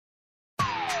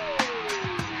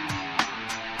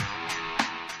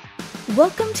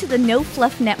Welcome to the No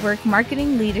Fluff Network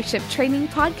Marketing Leadership Training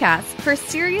Podcast for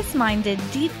serious-minded,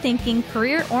 deep-thinking,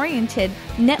 career-oriented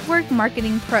network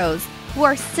marketing pros who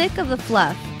are sick of the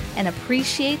fluff and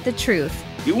appreciate the truth.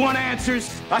 You want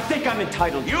answers? I think I'm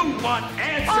entitled. You want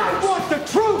answers? I want the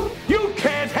truth! You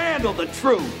can't handle the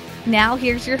truth! Now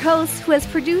here's your host who has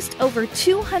produced over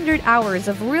 200 hours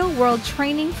of real-world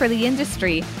training for the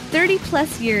industry,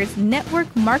 30-plus years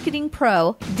network marketing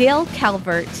pro, Dale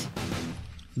Calvert.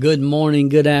 Good morning,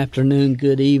 good afternoon,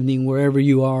 good evening, wherever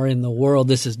you are in the world.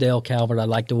 This is Dale Calvert. I'd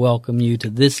like to welcome you to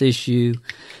this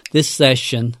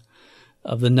session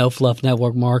of the No Fluff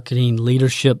Network Marketing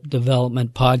Leadership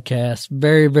Development Podcast.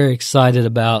 Very, very excited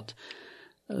about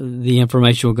the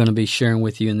information we're going to be sharing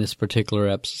with you in this particular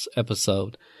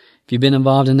episode. If you've been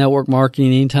involved in network marketing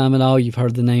anytime at all, you've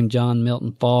heard the name John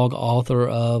Milton Fogg, author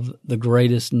of The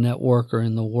Greatest Networker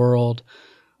in the World.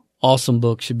 Awesome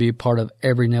book, should be a part of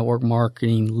every network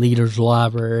marketing leader's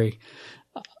library.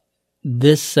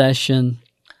 This session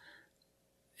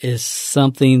is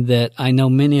something that I know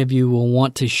many of you will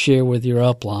want to share with your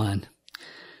upline.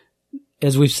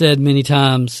 As we've said many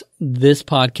times, this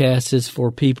podcast is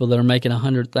for people that are making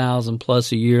 $100,000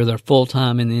 plus a year. They're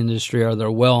full-time in the industry or they're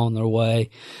well on their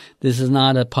way. This is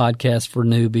not a podcast for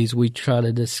newbies. We try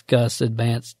to discuss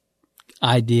advanced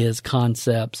ideas,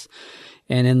 concepts.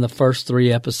 And in the first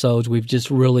 3 episodes, we've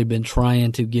just really been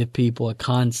trying to give people a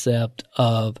concept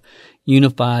of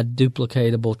unified,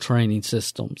 duplicatable training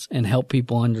systems and help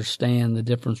people understand the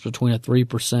difference between a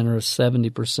 3%er, a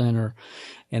 70%er,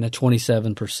 and a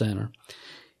 27%er.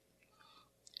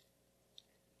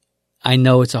 I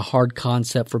know it's a hard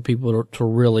concept for people to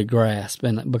really grasp,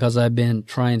 and because I've been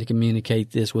trying to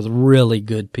communicate this with really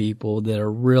good people that are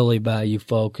really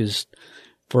value-focused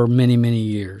for many, many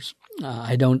years.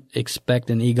 I don't expect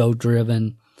an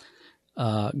ego-driven,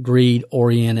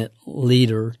 greed-oriented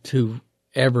leader to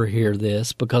ever hear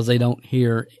this because they don't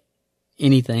hear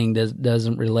anything that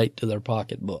doesn't relate to their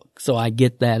pocketbook. So I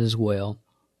get that as well.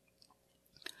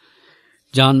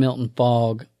 John Milton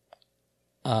Fogg,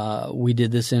 we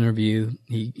did this interview.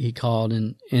 He called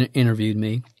and interviewed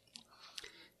me.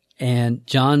 And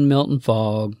John Milton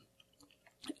Fogg,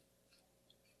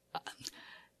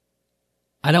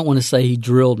 I don't want to say he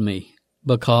drilled me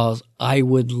because I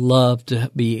would love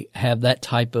to have that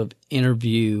type of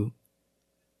interview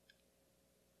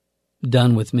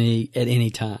done with me at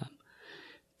any time.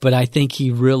 But I think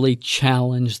he really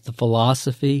challenged the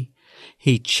philosophy.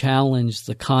 He challenged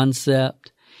the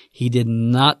concept. He did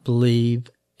not believe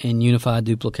in unified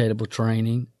duplicatable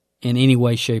training in any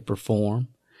way, shape, or form.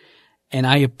 And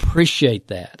I appreciate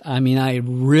that. I mean, I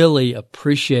really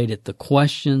appreciated the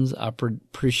questions. I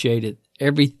appreciated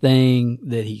everything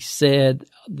that he said.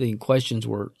 The questions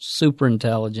were super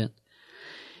intelligent.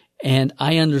 And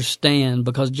I understand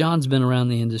because John's been around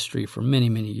the industry for many,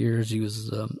 many years. He was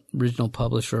the original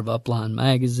publisher of Upline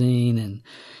magazine and,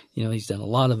 he's done a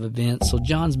lot of events. So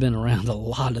John's been around a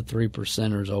lot of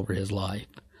 3%ers over his life.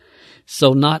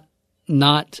 So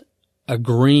not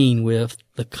agreeing with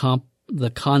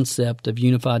the concept of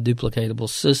unified duplicatable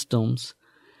systems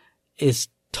is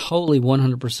totally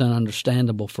 100%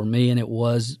 understandable for me, and it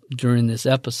was during this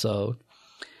episode.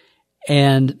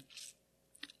 And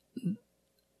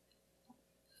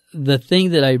the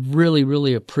thing that I really,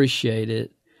 really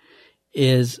appreciated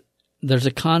is there's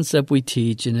a concept we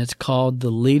teach, and it's called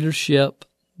the leadership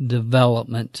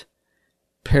development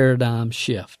paradigm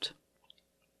shift.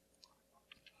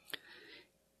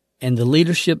 And the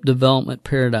leadership development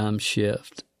paradigm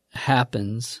shift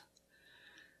happens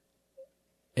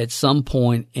at some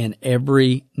point in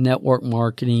every network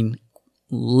marketing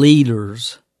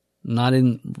leaders, not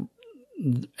in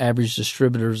average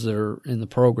distributors that are in the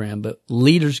program, but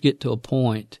leaders get to a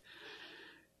point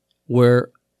where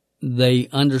they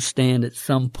understand at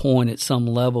some point, at some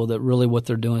level, that really what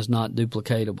they're doing is not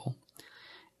duplicatable.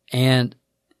 And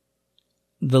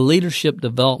the leadership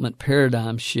development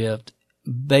paradigm shift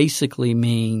basically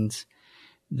means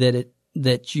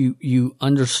that you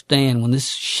understand when this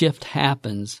shift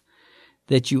happens,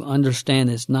 that you understand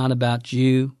it's not about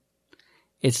you.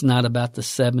 It's not about the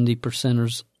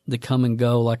 70%ers that come and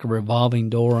go like a revolving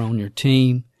door on your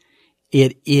team.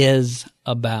 It is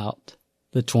about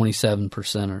the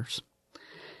 27%ers.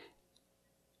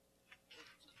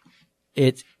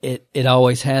 It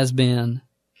always has been.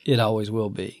 It always will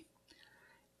be.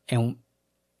 And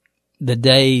the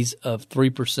days of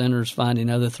 3%ers finding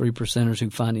other 3%ers who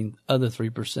finding other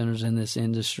 3%ers in this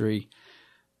industry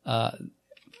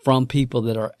from people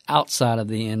that are outside of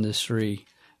the industry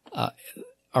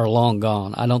are long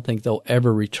gone. I don't think they'll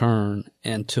ever return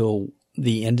until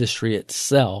the industry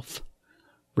itself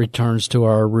returns to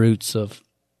our roots of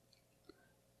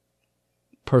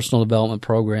personal development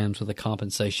programs with a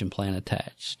compensation plan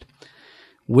attached.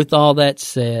 With all that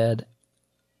said,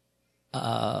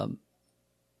 I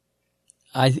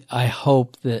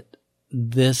hope that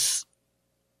this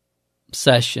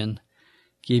session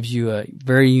gives you a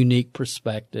very unique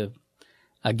perspective.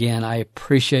 Again, I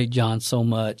appreciate John so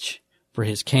much for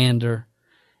his candor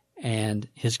and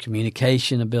his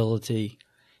communication ability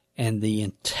and the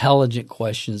intelligent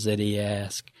questions that he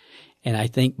asks. And I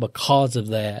think because of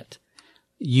that,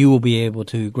 you will be able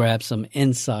to grab some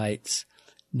insights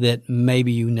that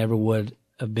maybe you never would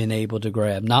have been able to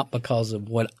grab, not because of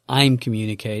what I'm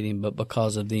communicating, but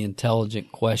because of the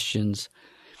intelligent questions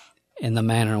and the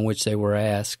manner in which they were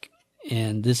asked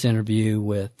in this interview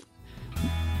with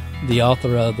the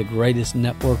author of The Greatest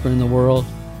Networker in the World,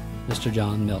 Mr.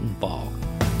 John Milton Fogg.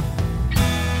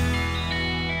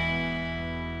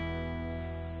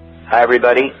 Hi,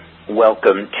 everybody.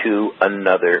 Welcome to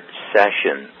another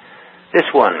session. This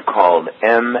one called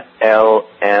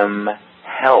MLM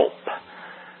Help.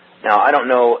 Now, I don't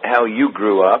know how you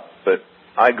grew up, but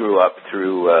I grew up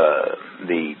through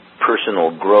the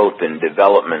personal growth and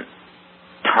development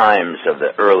times of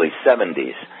the early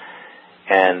 70s.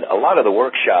 And a lot of the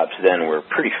workshops then were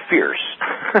pretty fierce.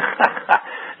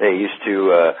 They used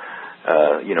to,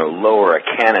 lower a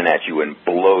cannon at you and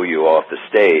blow you off the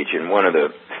stage. And one of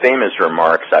the famous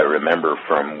remarks I remember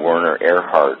from Werner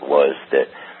Erhard was that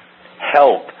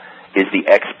help is the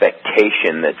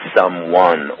expectation that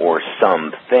someone or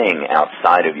something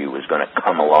outside of you is going to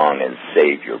come along and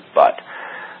save your butt.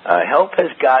 Help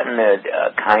has gotten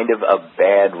a kind of a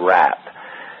bad rap.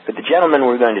 But the gentleman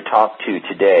we're going to talk to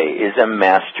today is a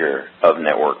master of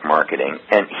network marketing,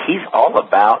 and he's all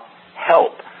about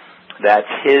help. That's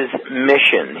his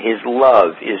mission. His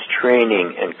love is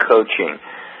training and coaching.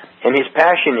 And his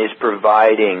passion is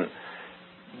providing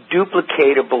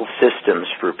duplicatable systems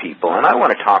for people. And I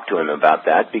want to talk to him about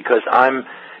that because I'm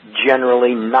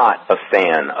generally not a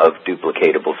fan of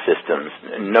duplicatable systems.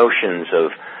 Notions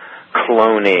of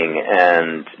cloning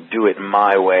and do it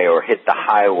my way or hit the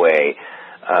highway.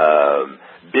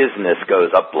 Business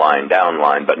goes up line, down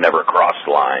line, but never cross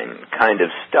line kind of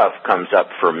stuff comes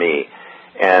up for me.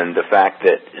 And the fact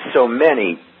that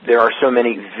there are so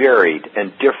many varied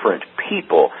and different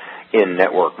people in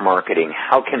network marketing,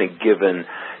 how can a given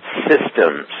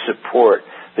system support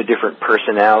the different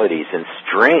personalities and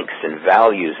strengths and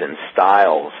values and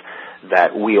styles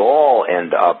that we all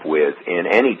end up with in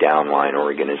any downline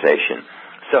organization?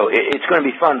 So it's going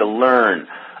to be fun to learn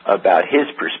about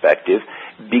his perspective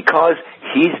because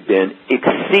he's been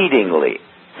exceedingly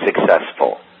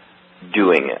successful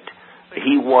doing it.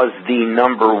 He was the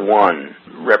number one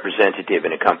representative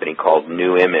in a company called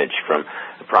New Image from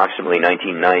approximately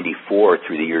 1994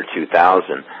 through the year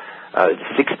 2000.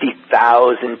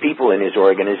 60,000 people in his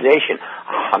organization,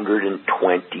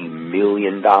 $120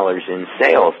 million in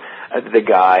sales. The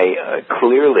guy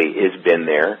clearly has been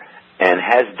there and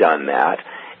has done that.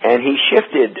 And he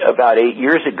shifted about 8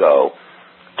 years ago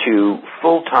to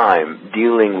full-time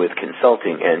dealing with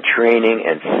consulting and training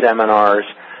and seminars.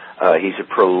 He's a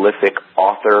prolific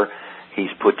author.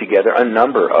 He's put together a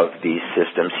number of these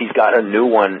systems. He's got a new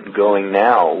one going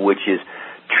now, which is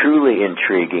truly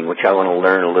intriguing, which I want to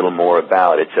learn a little more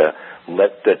about. It's a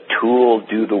let the tool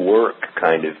do the work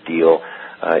kind of deal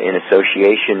in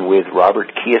association with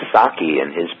Robert Kiyosaki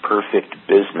and his perfect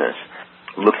business.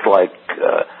 Looks like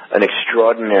an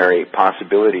extraordinary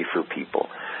possibility for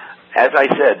people. As I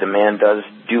said, the man does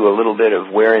do a little bit of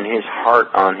wearing his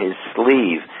heart on his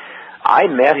sleeve. I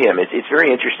met him. It's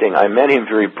very interesting. I met him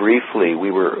very briefly. We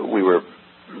were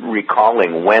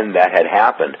recalling when that had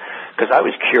happened because I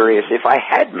was curious if I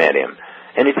had met him.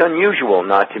 And it's unusual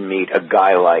not to meet a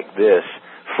guy like this.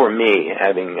 For me,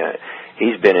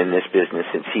 he's been in this business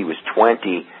since he was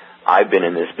 20. I've been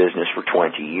in this business for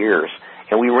 20 years.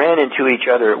 And we ran into each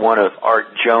other at one of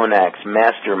Art Jonak's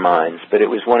masterminds, but it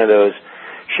was one of those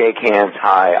shake hands,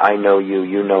 hi, I know you,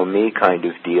 you know me kind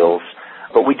of deals.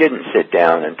 But we didn't sit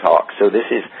down and talk. So this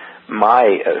is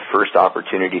my first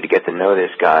opportunity to get to know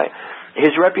this guy.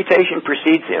 His reputation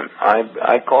precedes him.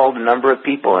 I called a number of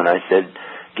people and I said,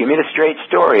 give me the straight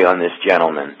story on this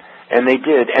gentleman. And they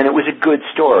did, and it was a good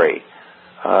story.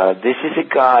 This is a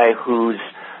guy whose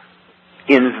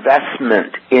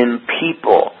investment in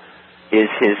people is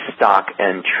his stock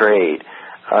and trade.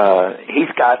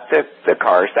 He's got the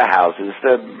cars, the houses,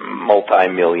 the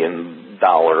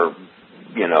multi-million-dollar,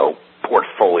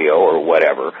 portfolio or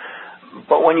whatever.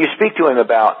 But when you speak to him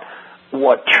about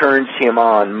what turns him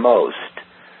on most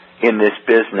in this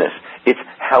business, it's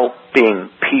helping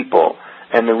people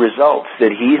and the results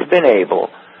that he's been able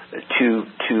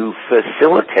to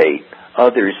facilitate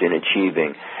others in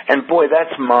achieving. And boy,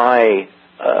 that's my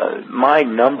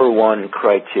number one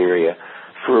criteria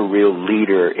for a real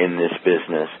leader in this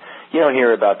business. You don't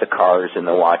hear about the cars and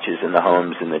the watches and the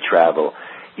homes and the travel.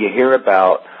 You hear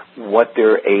about what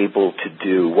they're able to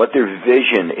do, what their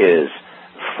vision is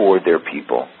for their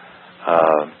people.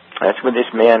 That's where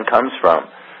this man comes from.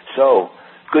 So,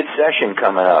 good session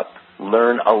coming up.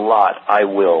 Learn a lot. I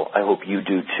will. I hope you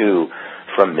do too,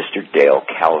 from Mr. Dale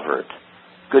Calvert.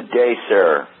 Good day,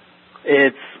 sir.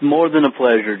 It's more than a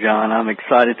pleasure, John. I'm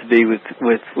excited to be with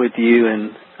you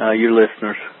and your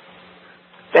listeners.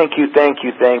 Thank you, thank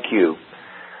you, thank you.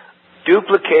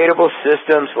 Duplicatable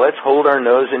systems, let's hold our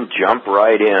nose and jump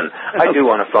right in. I do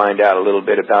want to find out a little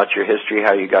bit about your history,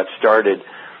 how you got started,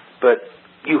 but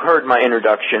you heard my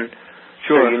introduction.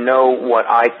 Sure. So you know what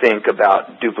I think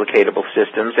about duplicatable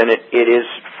systems, and it is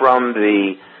from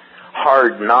the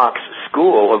hard knocks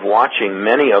school of watching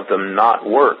many of them not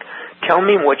work. Tell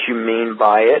me what you mean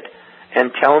by it,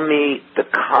 and tell me the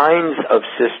kinds of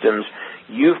systems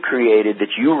you've created that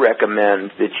you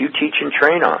recommend, that you teach and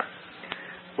train on.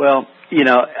 Well, you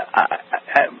know,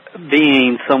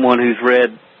 being someone who's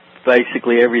read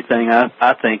basically everything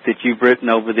I think that you've written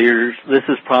over the years, this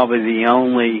is probably the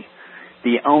only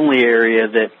area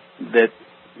that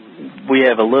we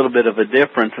have a little bit of a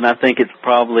difference, and I think it's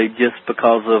probably just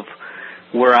because of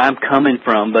where I'm coming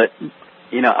from. But,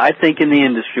 you know, I think in the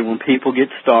industry when people get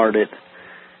started,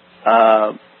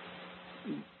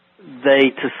 they,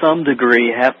 to some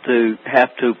degree, have to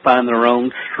find their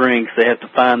own strengths. They have to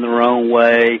find their own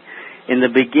way. In the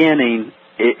beginning,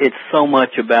 it's so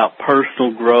much about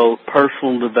personal growth,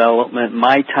 personal development,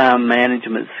 my time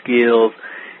management skills,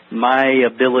 my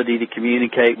ability to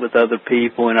communicate with other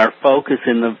people, and our focus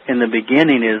in the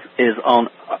beginning is on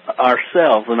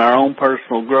ourselves and our own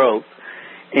personal growth.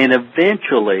 And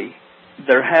eventually,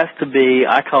 there has to be,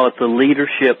 I call it the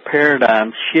leadership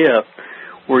paradigm shift,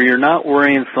 where you're not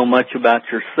worrying so much about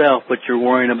yourself, but you're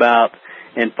worrying about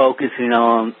and focusing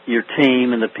on your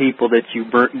team and the people that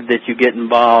you get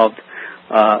involved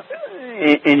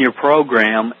in your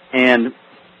program. And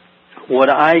what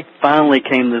I finally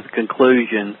came to the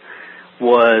conclusion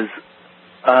was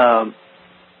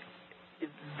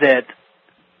that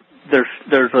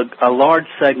there's a large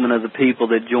segment of the people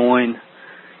that join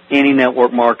any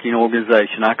network marketing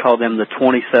organization. I call them the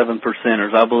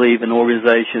 27%ers. I believe an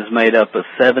organization is made up of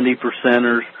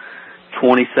 70%ers,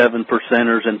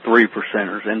 27%ers, and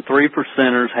 3%ers. And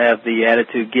 3%ers have the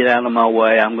attitude, get out of my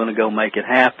way, I'm going to go make it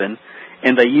happen.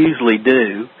 And they usually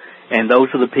do. And those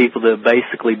are the people that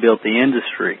basically built the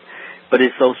industry. But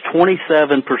it's those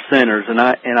 27%ers,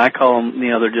 and I call them, you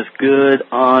know, they're just good,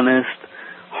 honest,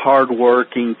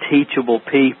 hardworking, teachable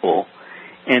people.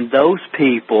 And those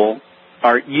people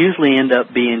usually end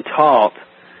up being taught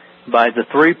by the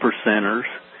 3%ers,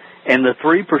 and the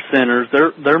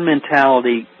 3%ers, their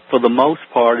mentality for the most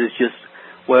part is just,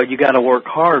 well, you got to work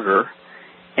harder,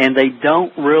 and they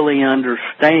don't really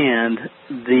understand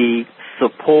the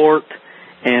support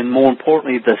and, more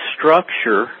importantly, the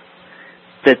structure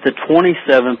that the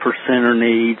 27%er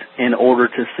needs in order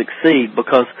to succeed,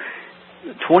 because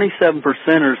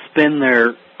 27%ers spend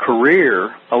their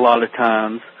career a lot of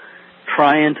times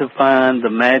trying to find the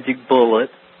magic bullet.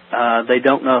 They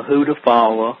don't know who to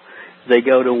follow. They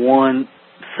go to one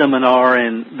seminar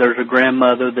and there's a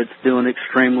grandmother that's doing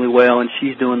extremely well and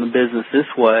she's doing the business this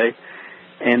way.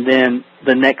 And then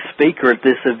the next speaker at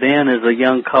this event is a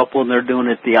young couple and they're doing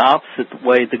it the opposite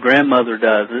way the grandmother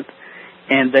does it.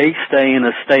 And they stay in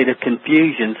a state of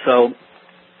confusion. So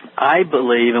I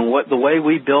believe, and the way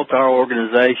we built our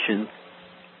organization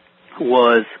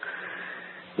was,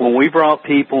 when we brought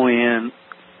people in,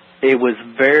 it was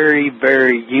very,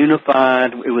 very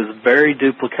unified. It was very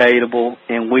duplicatable,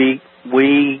 and we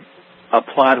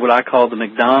applied what I call the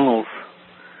McDonald's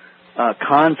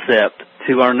concept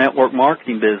to our network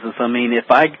marketing business. I mean,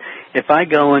 if I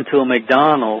go into a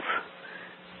McDonald's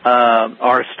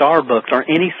or a Starbucks or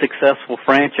any successful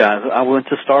franchise, I went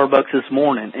to Starbucks this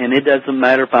morning, and it doesn't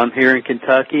matter if I'm here in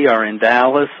Kentucky or in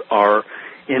Dallas or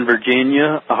in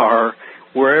Virginia or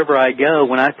wherever I go,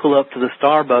 when I pull up to the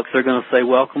Starbucks, they're going to say,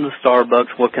 "Welcome to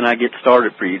Starbucks. What can I get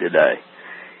started for you today?"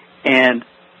 And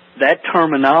that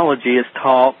terminology is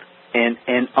taught, and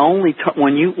only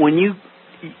when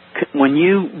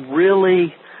you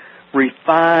really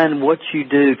refine what you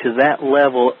do to that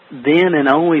level, then and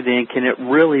only then can it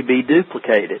really be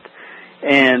duplicated.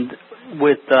 And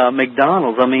with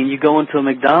McDonald's, I mean, you go into a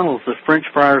McDonald's, the French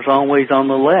fries are always on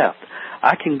the left.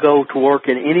 I can go to work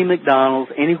at any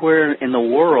McDonald's anywhere in the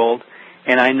world,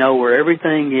 and I know where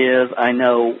everything is. I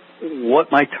know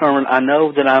what my I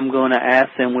know that I'm going to ask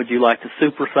them, would you like to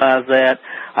supersize that?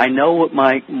 I know what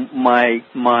my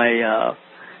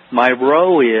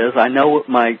row is. I know what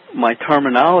my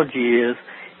terminology is.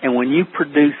 And when you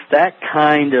produce that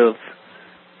kind of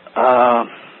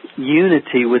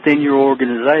unity within your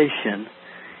organization,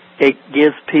 it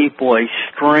gives people a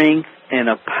strength and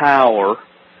a power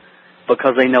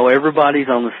because they know everybody's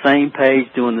on the same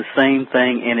page doing the same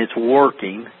thing and it's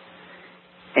working.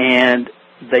 And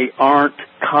they aren't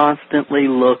constantly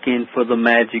looking for the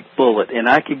magic bullet. And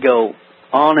I could go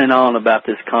on and on about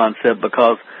this concept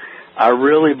because I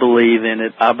really believe in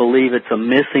it. I believe it's a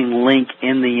missing link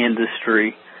in the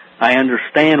industry. I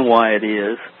understand why it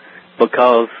is,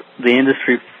 because the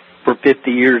industry for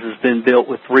 50 years has been built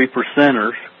with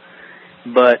 3%ers,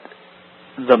 but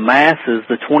the masses,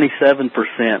 the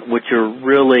 27%, which are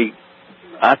really,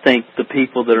 I think, the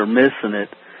people that are missing it,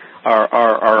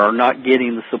 are not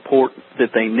getting the support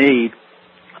that they need,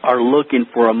 are looking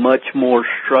for a much more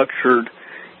structured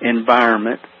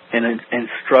environment and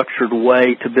structured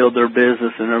way to build their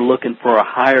business, and they're looking for a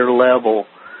higher level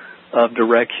of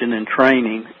direction and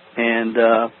training. And,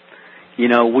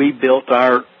 we built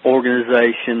our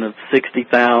organization of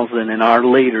 60,000, and our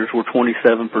leaders were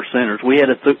 27%ers. We had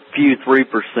a few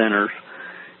 3%ers,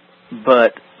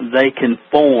 but they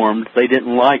conformed. They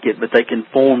didn't like it, but they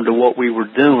conformed to what we were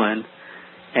doing.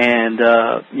 And,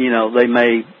 they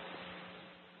made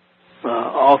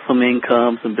awesome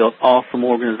incomes and built awesome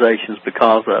organizations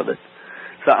because of it.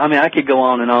 So, I could go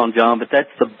on and on, John, but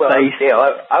that's the base. Yeah,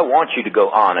 I want you to go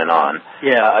on and on.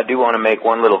 Yeah. I do want to make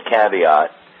one little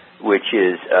caveat, which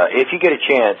is if you get a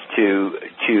chance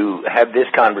to have this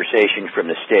conversation from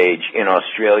the stage in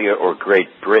Australia or Great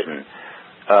Britain,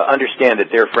 understand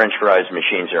that their French fries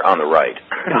machines are on the right.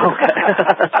 Okay.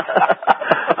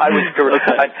 I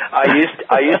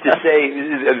used to say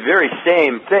the very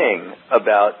same thing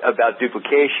about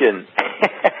duplication.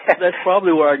 That's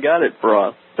probably where I got it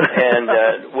from. And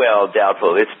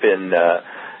doubtful. It's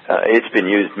been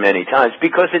used many times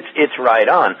because it's right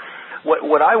on.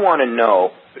 What I want to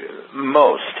know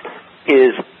most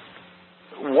is,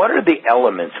 what are the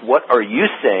elements? What are you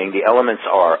saying the elements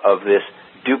are of this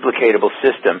duplicatable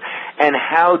system, and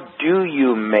how do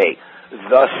you make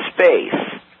the space?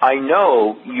 I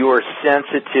know you're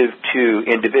sensitive to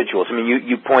individuals.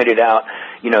 You pointed out,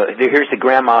 here's the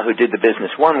grandma who did the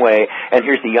business one way, and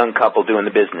here's the young couple doing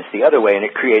the business the other way, and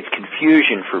it creates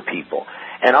confusion for people.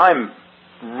 And I'm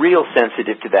real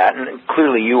sensitive to that, and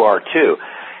clearly you are too.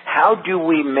 How do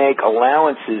we make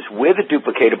allowances with a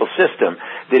duplicatable system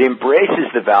that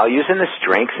embraces the values and the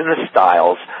strengths and the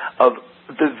styles of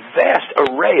the vast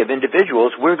array of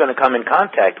individuals we're going to come in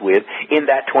contact with in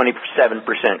that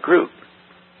 27% group?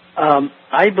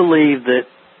 I believe that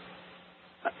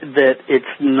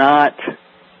it's not.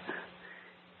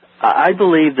 I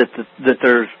believe that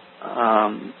there's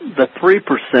the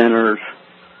 3%ers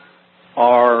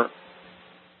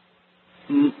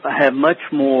have much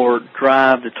more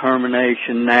drive,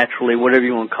 determination, naturally, whatever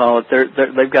you want to call it.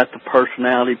 They've got the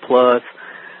personality plus.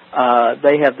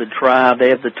 They have the drive, they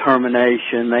have the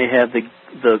determination, they have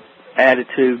the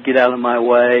attitude, get out of my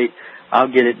way, I'll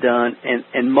get it done.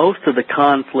 And most of the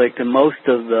conflict and most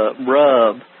of the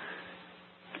rub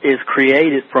is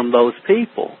created from those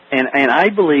people. And I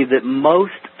believe that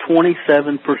most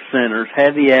 27%ers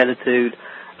have the attitude,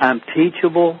 I'm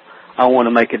teachable, I want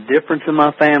to make a difference in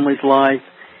my family's life.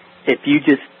 If you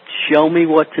just show me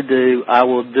what to do, I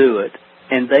will do it.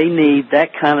 And they need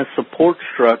that kind of support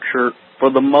structure for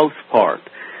the most part.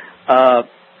 A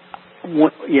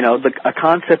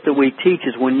concept that we teach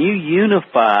is when you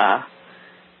unify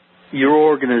your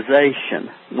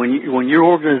organization, when your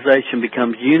organization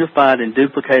becomes unified and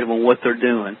duplicatable in what they're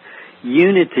doing,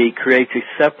 unity creates a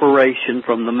separation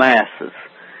from the masses.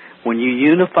 When you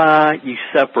unify, you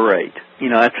separate.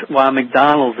 That's why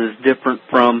McDonald's is different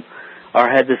from, or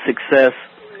had the success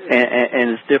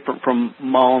and is different from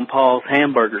Ma and Pa's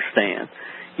hamburger stand.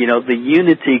 The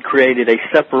unity created a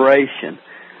separation.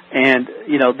 And,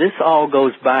 this all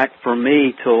goes back for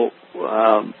me to,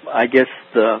 I guess,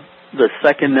 the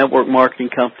second network marketing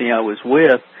company I was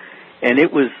with, and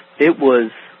it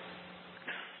was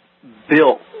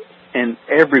built, and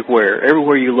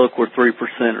everywhere you look were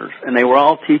 3%ers, and they were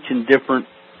all teaching different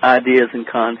ideas and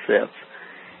concepts.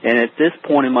 And at this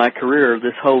point in my career,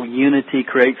 this whole unity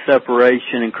creates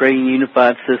separation and creating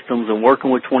unified systems and working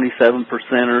with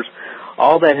 27%ers,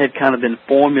 all that had kind of been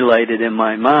formulated in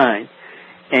my mind.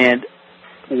 And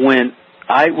when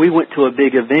we went to a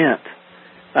big event,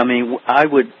 I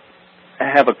would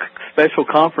have a special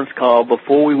conference call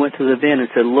before we went to the event and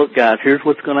said, look, guys, here's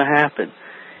what's going to happen.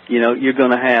 You're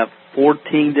going to have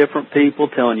 14 different people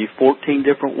telling you 14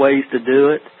 different ways to do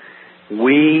it.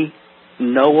 We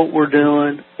know what we're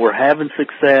doing. We're having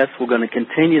success. We're going to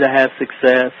continue to have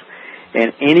success.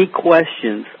 And any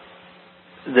questions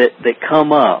that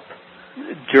come up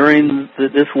during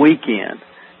this weekend,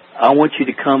 I want you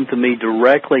to come to me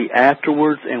directly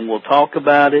afterwards, and we'll talk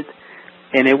about it.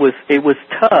 And it was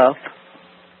tough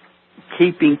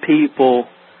keeping people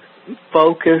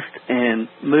focused and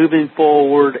moving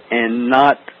forward and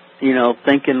not,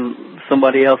 thinking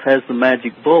somebody else has the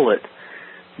magic bullet.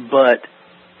 But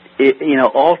it,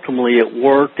 ultimately it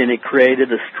worked, and it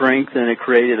created a strength and it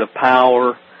created a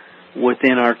power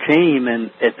within our team.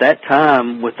 And at that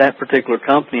time, with that particular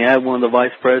company, I had one of the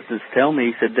vice presidents tell me,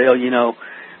 he said, Dale,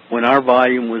 when our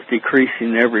volume was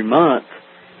decreasing every month,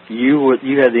 you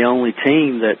had the only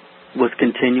team that was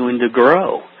continuing to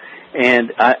grow.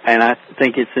 And I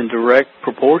think it's in direct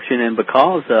proportion and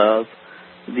because of,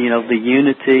 the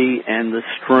unity and the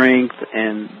strength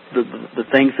and the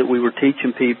things that we were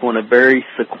teaching people in a very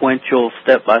sequential,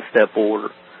 step-by-step order.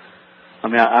 I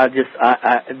mean,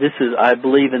 I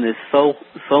believe in this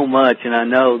so much, and I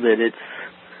know that it's,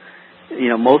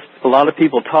 a lot of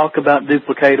people talk about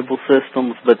duplicatable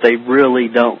systems, but they really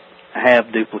don't have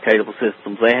duplicatable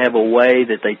systems. They have a way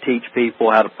that they teach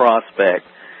people how to prospect.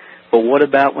 But what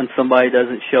about when somebody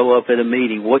doesn't show up at a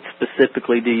meeting? What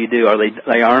specifically do you do?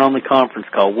 They aren't on the conference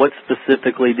call. What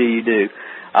specifically do you do?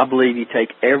 I believe you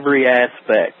take every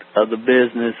aspect of the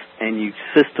business and you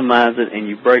systemize it and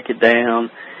you break it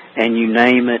down and you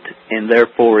name it, and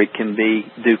therefore it can be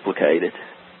duplicated.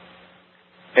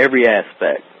 Every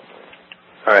aspect.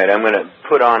 All right, I'm going to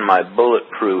put on my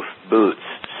bulletproof boots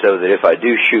so that if I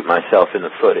do shoot myself in the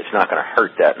foot, it's not going to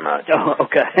hurt that much. Oh,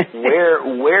 okay.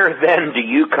 Where then do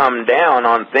you come down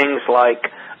on things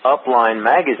like Upline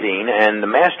Magazine and the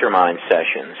Mastermind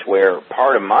Sessions, where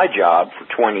part of my job for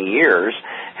 20 years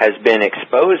has been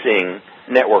exposing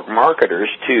network marketers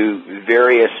to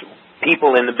various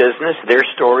people in the business, their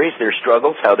stories, their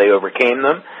struggles, how they overcame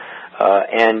them,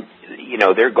 and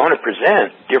they're going to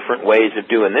present different ways of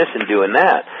doing this and doing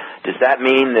that. Does that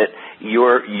mean that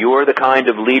you're the kind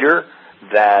of leader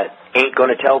that ain't going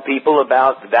to tell people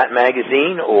about that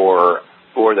magazine or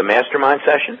the Mastermind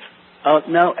Sessions?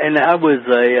 No, and I was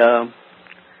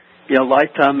a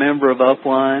lifetime member of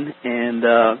Upline, and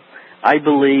I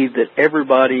believe that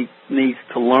everybody needs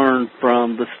to learn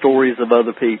from the stories of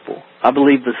other people. I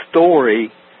believe the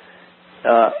story,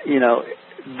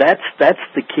 that's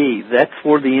the key. That's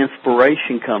where the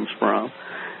inspiration comes from.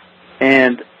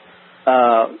 And,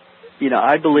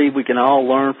 I believe we can all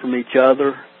learn from each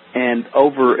other. And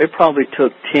it probably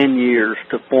took 10 years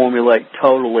to formulate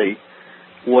totally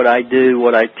what I do,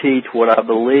 what I teach, what I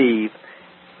believe.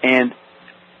 And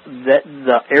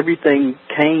everything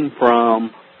came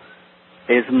from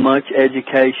as much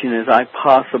education as I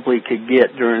possibly could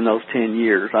get during those 10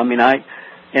 years. I mean, I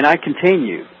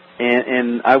continue.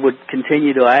 And I would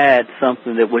continue to add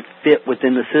something that would fit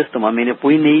within the system. I mean, if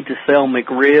we need to sell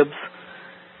McRibs,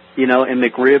 and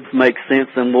McRibs make sense,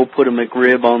 then we'll put a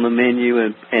McRib on the menu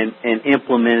and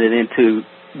implement it into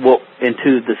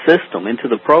the system, into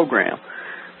the program.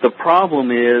 The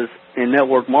problem is, in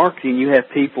network marketing, you have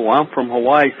people, I'm from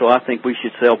Hawaii, so I think we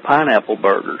should sell pineapple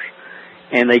burgers.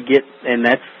 And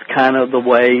that's kind of the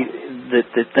way that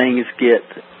things get,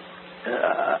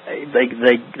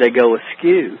 they go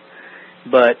askew.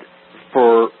 But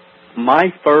for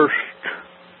my first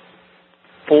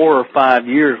 4 or 5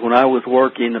 years when I was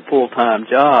working a full-time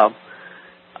job,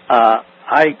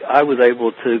 I was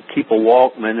able to keep a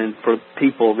Walkman, and for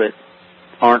people that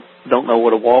don't know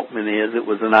what a Walkman is, it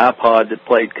was an iPod that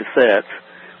played cassettes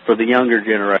for the younger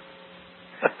generation.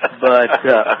 But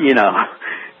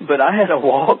but I had a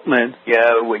Walkman.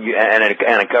 Yeah,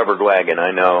 and a covered wagon,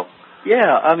 I know.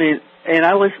 Yeah, I mean, and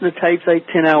I listened to tapes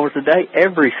 8-10 hours a day,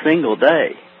 every single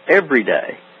day, every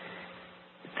day,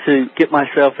 to get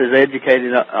myself as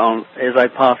educated on as I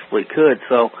possibly could.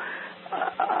 So,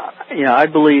 I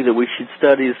believe that we should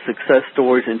study the success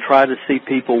stories and try to see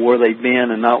people where they've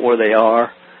been and not where they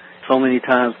are. So many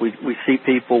times we see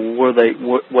people what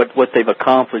they've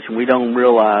accomplished, and we don't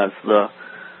realize the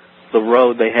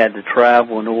road they had to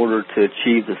travel in order to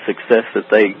achieve the success that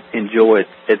they enjoy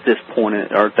at this point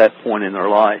or at that point in their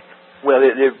life. Well,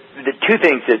 the two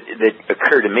things that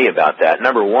occur to me about that.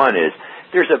 Number one is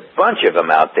there's a bunch of them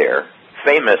out there,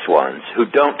 famous ones, who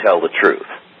don't tell the truth.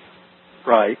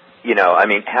 Right. I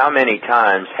mean, how many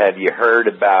times have you heard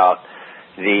about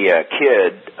the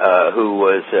kid who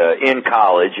was in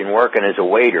college and working as a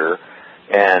waiter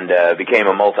and became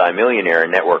a multimillionaire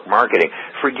in network marketing,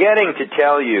 forgetting to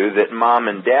tell you that mom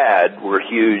and dad were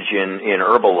huge in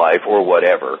Herbalife or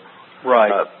whatever,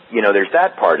 Right. There's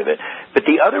that part of it. But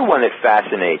the other one that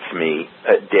fascinates me,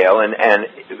 Dale, and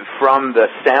from the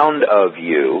sound of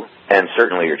you, and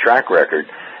certainly your track record,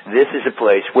 this is a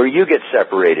place where you get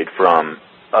separated from,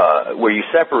 where you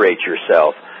separate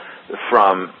yourself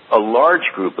from a large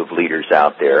group of leaders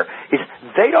out there, is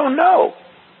they don't know.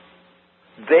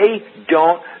 They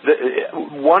don't.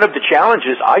 One of the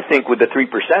challenges, I think, with the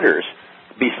 3%ers,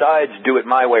 besides do it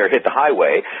my way or hit the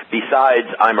highway, besides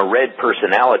I'm a red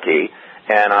personality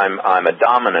and I'm a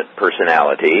dominant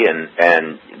personality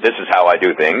and this is how I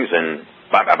do things and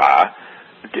blah, blah, blah,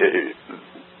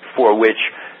 for which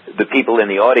the people in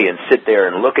the audience sit there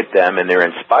and look at them and they're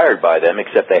inspired by them,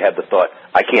 except they have the thought,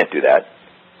 I can't do that.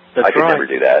 I could never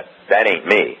do that. That ain't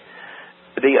me.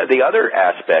 The other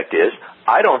aspect is,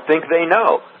 I don't think they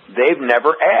know. They've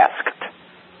never asked.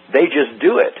 They just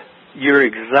do it. You're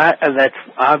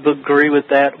I agree with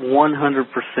that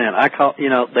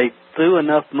 100%. They threw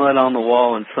enough mud on the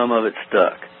wall and some of it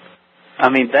stuck. I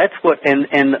mean, that's what, and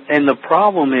the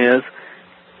problem is,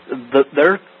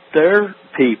 their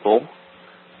people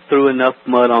threw enough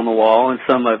mud on the wall and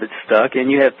some of it stuck, and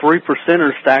you had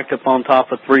 3%ers stacked up on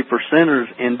top of 3%ers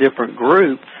in different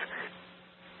groups.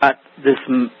 This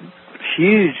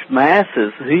huge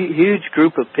masses, huge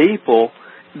group of people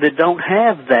that don't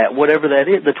have that, whatever that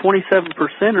is. The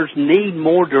 27%ers need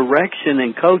more direction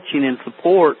and coaching and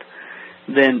support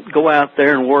than go out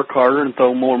there and work harder and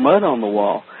throw more mud on the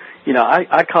wall.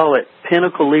 I call it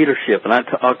pinnacle leadership, and I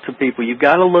talk to people, you've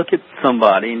got to look at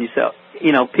somebody and you say,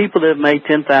 people that have made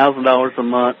 $10,000 a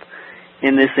month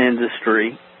in this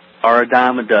industry are a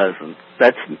dime a dozen.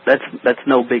 That's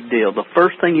no big deal. The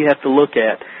first thing you have to look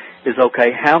at is,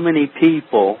 okay, how many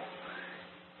people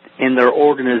in their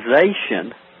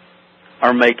organization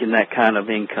are making that kind of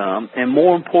income? And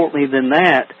more importantly than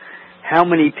that, how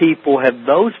many people have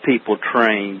those people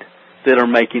trained that are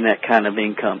making that kind of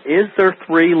income? Is there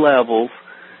 3 levels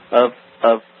of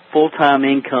full-time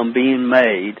income being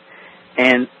made?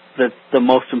 And the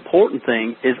most important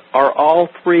thing is, are all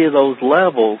 3 of those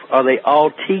levels, are they all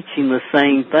teaching the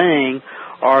same thing,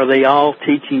 or are they all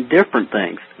teaching different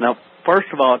things? Now, first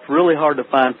of all, it's really hard to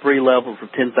find 3 levels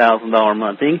of $10,000 a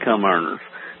month income earners.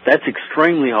 That's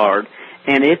extremely hard.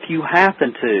 And if you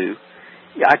happen to,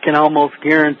 I can almost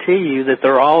guarantee you that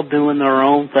they're all doing their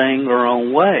own thing their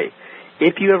own way.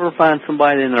 If you ever find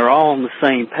somebody and they're all on the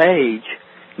same page,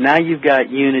 now you've got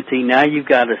unity, now you've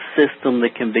got a system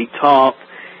that can be taught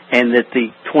and that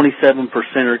the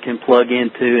 27%er can plug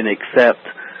into and accept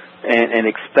and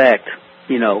expect,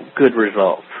 good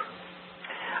results.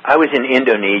 I was in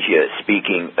Indonesia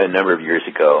speaking a number of years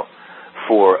ago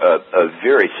for a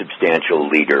very substantial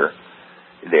leader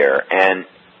there, and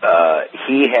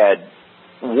he had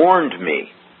warned me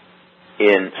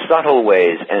in subtle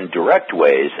ways and direct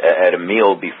ways at a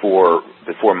meal before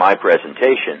my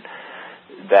presentation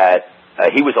that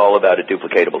he was all about a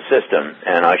duplicatable system,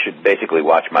 and I should basically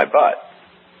watch my butt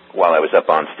while I was up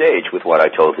on stage with what I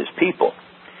told his people.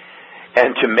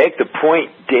 And to make the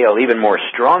point, Dale, even more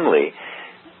strongly,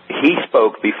 he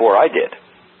spoke before I did.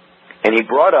 And he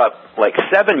brought up like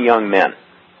 7 young men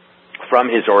from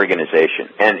his organization.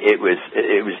 And it was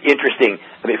interesting.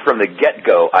 I mean, from the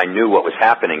get-go, I knew what was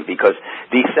happening because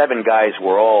these 7 guys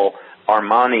were all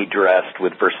Armani dressed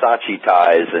with Versace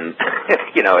ties and,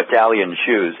 Italian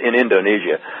shoes in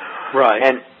Indonesia. Right.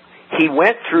 And he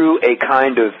went through a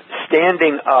kind of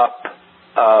standing up,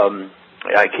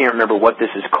 I can't remember what this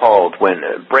is called, when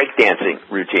breakdancing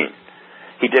routine.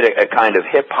 He did a kind of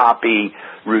hip-hoppy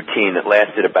routine that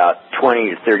lasted about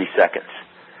 20 to 30 seconds.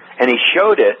 And he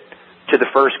showed it to the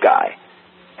first guy.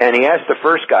 And he asked the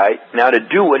first guy now to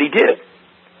do what he did.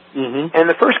 Mm-hmm. And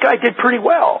the first guy did pretty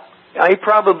well. He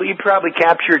probably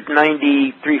captured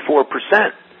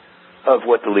 93-4% of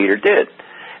what the leader did.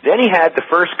 Then he had the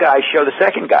first guy show the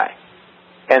second guy.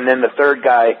 And then the third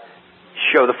guy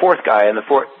show the fourth guy, and the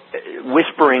fourth,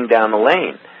 whispering down the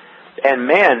lane. And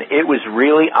man, it was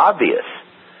really obvious.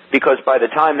 Because by the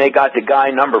time they got to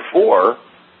guy number 4,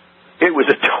 it was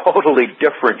a totally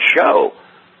different show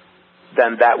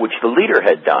than that which the leader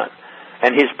had done.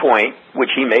 And his point, which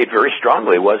he made very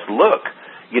strongly, was, look,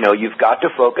 you've got to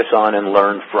focus on and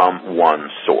learn from one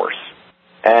source.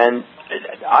 And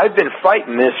I've been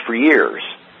fighting this for years,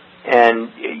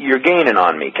 and you're gaining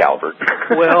on me, Calvert.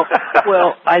 Well,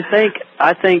 I think,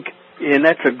 and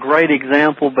that's a great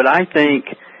example, but I think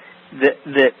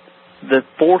that the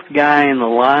fourth guy in the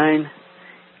line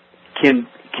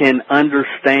can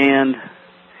understand,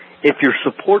 if your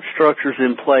support structure's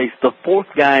in place, the fourth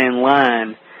guy in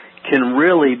line can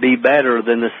really be better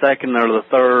than the second or the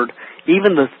third.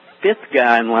 Even the fifth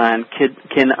guy in line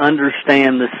can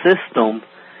understand the system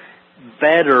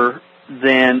better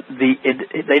than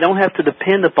they don't have to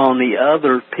depend upon the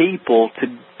other people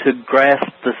to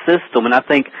grasp the system. And I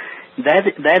think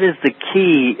that is the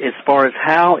key as far as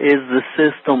how is the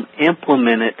system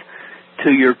implemented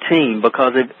to your team,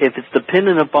 because if it's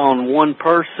dependent upon one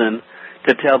person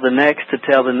to tell the next, to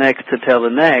tell the next, to tell the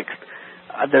next,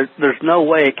 there's no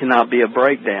way it cannot be a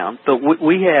breakdown. But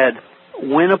we had,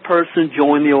 when a person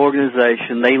joined the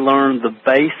organization, they learned the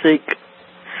basic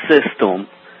system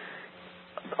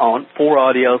on 4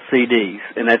 audio CDs,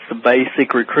 and that's the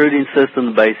basic recruiting system,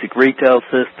 the basic retail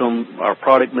system, our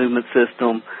product movement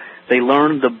system. They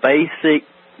learned the basic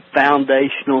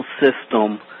foundational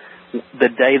system the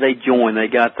day they joined. They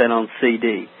got that on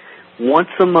CD. Once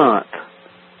a month,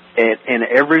 in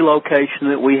every location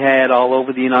that we had all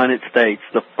over the United States,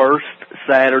 the first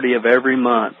Saturday of every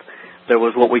month, there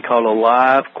was what we call a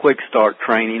live quick start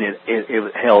training. It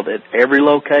was held at every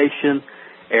location,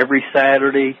 every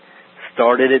Saturday,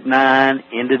 started at 9,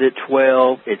 ended at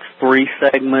 12. It's 3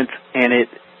 segments, and it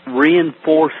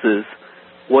reinforces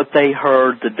what they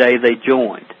heard the day they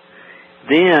joined.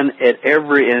 Then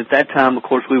and at that time, of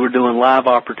course, we were doing live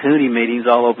opportunity meetings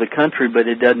all over the country, but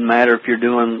it doesn't matter if you're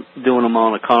doing them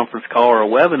on a conference call or a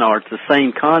webinar. It's the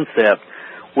same concept.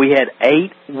 We had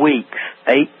 8 weeks,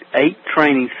 8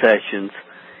 training sessions.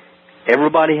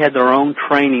 Everybody had their own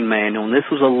training manual, and this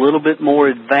was a little bit more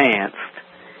advanced,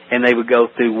 and they would go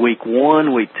through week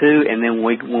 1, week 2, and then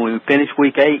when we finished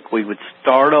week 8, we would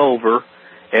start over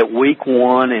at week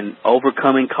 1, and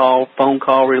overcoming phone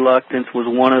call reluctance was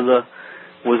one of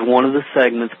the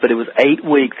segments, but it was 8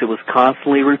 weeks. It was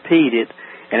constantly repeated,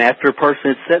 and after a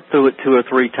person had sat through it 2 or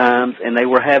 3 times and they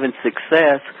were having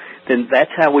success, then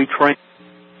that's how we train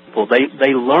people.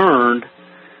 They learned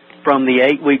from the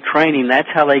 8-week training. That's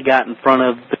how they got in front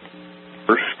of the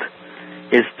first,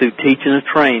 is through teaching and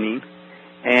training,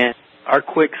 and our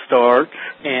quick starts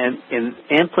and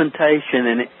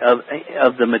implementation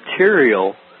of the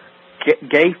material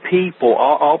gave people,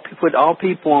 put all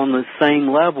people on the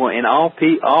same level, and all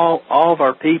of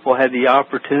our people had the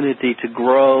opportunity to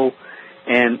grow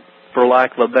and, for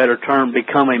lack of a better term,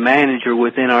 become a manager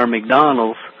within our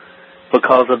McDonald's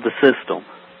because of the system.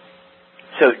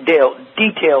 So, Dale,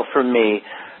 detail for me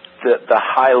the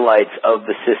highlights of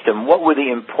the system. What were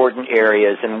the important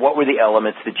areas, and what were the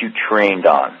elements that you trained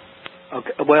on?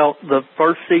 Okay. Well, the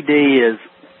first CD is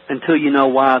Until You Know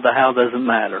Why, the How Doesn't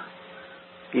Matter.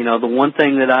 You know, the one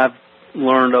thing that I've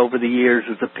learned over the years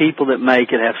is the people that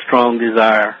make it have strong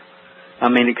desire. I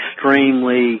mean,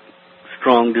 extremely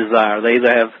strong desire. They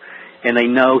either have, and they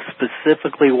know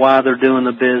specifically why they're doing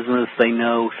the business. They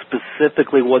know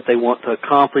specifically what they want to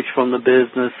accomplish from the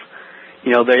business.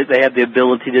 You know, they have the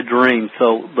ability to dream.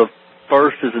 So the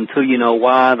first is Until You Know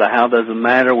Why, the How Doesn't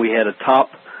Matter. We had a top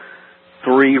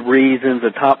 3 reasons,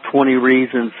 a top 20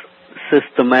 reasons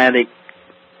systematic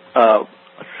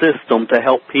system to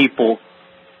help people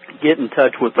get in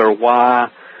touch with their why.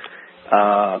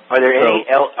 Are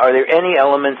there any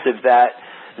elements of that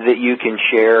you can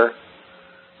share?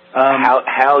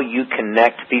 How you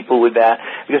connect people with that?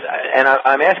 Because, and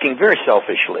I'm asking very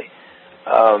selfishly.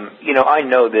 You know, I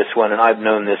know this one, and I've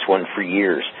known this one for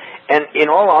years. And in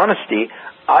all honesty,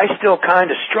 I still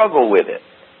kind of struggle with it.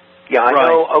 Yeah, I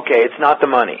know. Okay, it's not the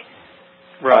money.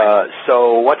 Right.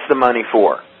 So what's the money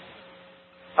for?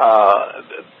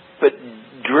 But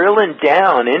drilling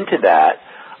down into that,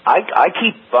 I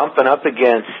keep bumping up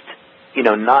against, you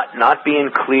know, not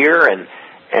being clear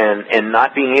and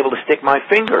not being able to stick my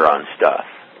finger on stuff.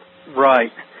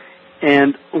 Right.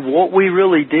 And what we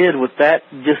really did with that,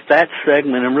 just that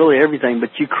segment and really everything,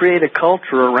 but you create a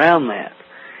culture around that.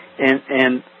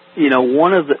 And you know,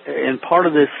 part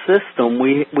of this system,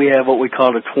 we have what we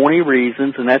call the 20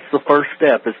 reasons, and that's the first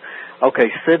step is,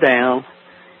 okay, sit down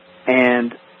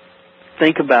and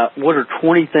think about what are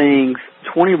 20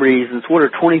 reasons, what are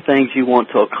 20 things you want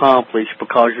to accomplish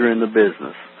because you're in the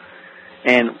business.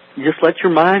 And just let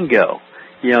your mind go.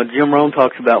 You know, Jim Rohn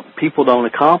talks about people don't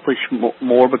accomplish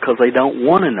more because they don't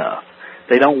want enough.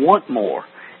 They don't want more.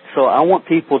 So I want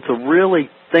people to really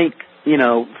think, you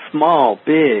know, small,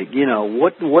 big, you know,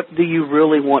 what do you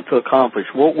really want to accomplish?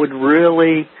 What would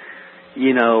really,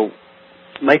 you know,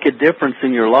 make a difference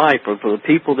in your life or for the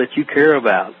people that you care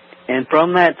about? And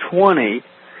from that 20,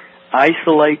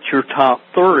 isolate your top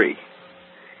 3.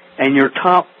 And your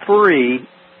top 3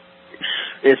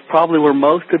 is probably where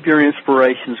most of your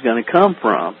inspiration is going to come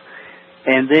from.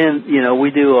 And then, you know, we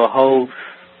do a whole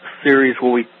series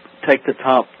where we take the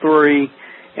top 3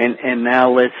 and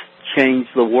now let's change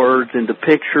the words into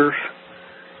pictures.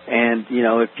 And, you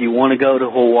know, if you want to go to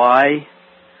Hawaii,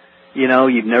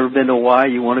 You've never been to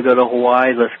Hawaii, you want to go to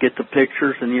Hawaii, let's get the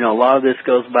pictures. And, a lot of this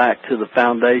goes back to the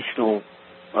foundational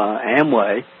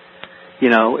Amway.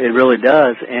 It really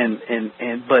does.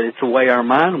 But it's the way our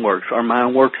mind works. Our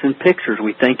mind works in pictures.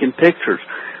 We think in pictures.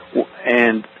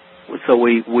 And so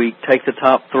we take the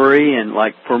top three, and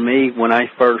like for me, when I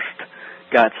first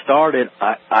got started,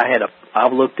 I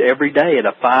looked every day at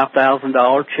a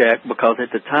 $5,000 check, because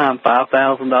at the time,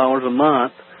 $5,000 a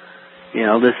month,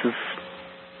 this is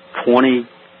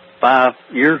 25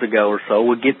 years ago or so,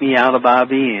 would get me out of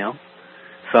IBM.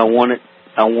 So I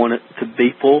wanted to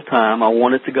be full time. I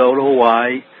wanted to go to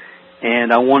Hawaii,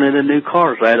 and I wanted a new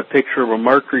car. So I had a picture of a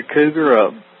Mercury Cougar,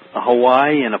 a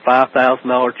Hawaii, and a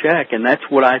 $5,000 check, and that's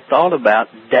what I thought about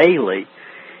daily.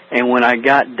 And when I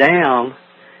got down,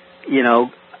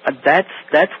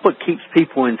 that's what keeps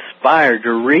people inspired.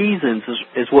 Your reasons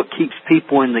is what keeps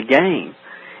people in the game.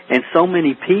 And so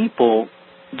many people,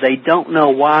 they don't know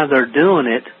why they're doing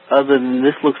it, other than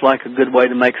this looks like a good way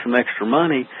to make some extra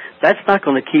money. That's not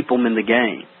going to keep them in the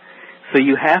game. So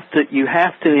you have to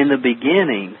in the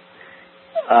beginning,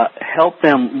 help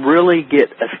them really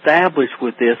get established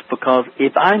with this, because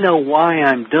if I know why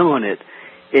I'm doing it,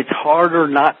 it's harder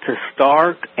not to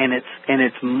start, and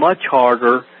it's much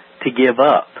harder to give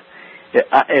up.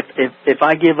 If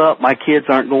I give up, my kids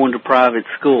aren't going to private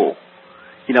school.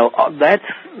 That's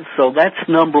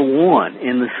number one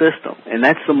in the system, and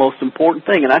that's the most important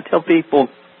thing. And I tell people,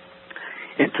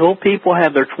 until people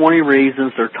have their 20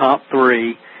 reasons, their top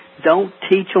three, don't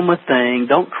teach them a thing.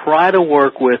 Don't try to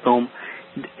work with them.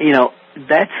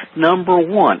 That's number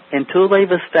one. Until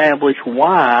they've established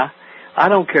why, I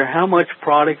don't care how much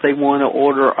product they want to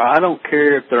order, or I don't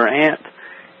care if their Aunt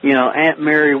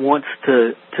Mary wants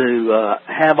to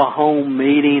have a home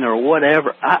meeting or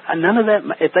whatever. None of that.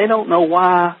 If they don't know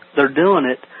why they're doing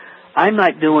it, I'm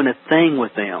not doing a thing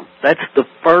with them. That's the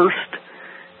first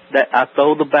that I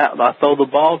throw the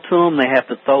ball to them. They have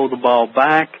to throw the ball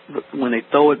back. When they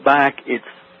throw it back, it's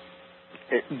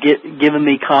giving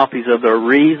me copies of their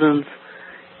reasons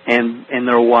and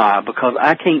their why, because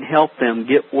I can't help them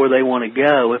get where they want to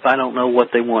go if I don't know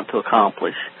what they want to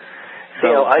accomplish.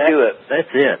 So that's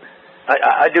it.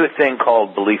 I do a thing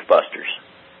called Belief Busters.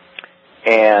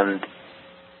 And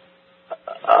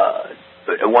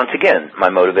once again, my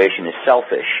motivation is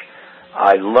selfish.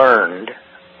 I learned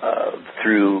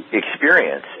through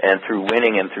experience and through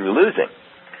winning and through losing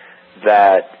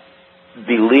that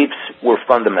beliefs were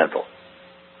fundamental.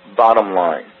 Bottom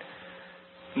line,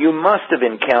 you must have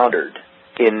encountered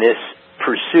in this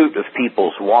pursuit of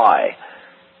people's why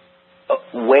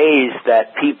ways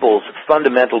that people's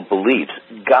fundamental beliefs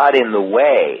got in the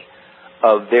way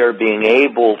of their being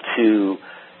able to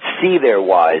see their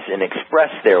whys and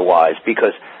express their whys,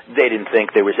 because they didn't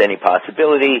think there was any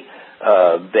possibility.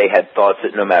 They had thoughts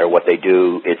that no matter what they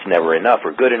do, it's never enough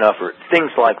or good enough or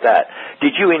things like that.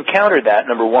 Did you encounter that,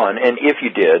 number one? And if you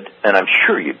did, and I'm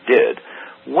sure you did,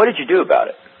 what did you do about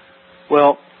it?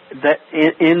 Well, that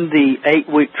in the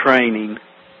 8-week training,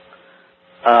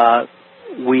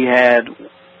 we had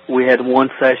one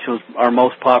session, our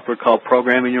most popular, called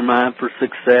Programming Your Mind for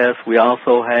Success. We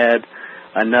also had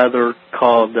another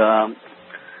called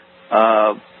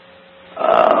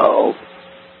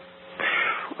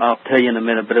I'll tell you in a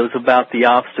minute, but it was about the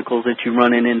obstacles that you're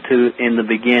running into in the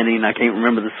beginning. I can't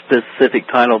remember the specific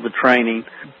title of the training,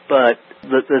 but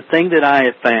the thing that I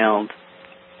have found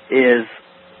is,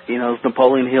 as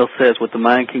Napoleon Hill says, what the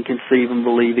mind can conceive and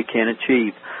believe it can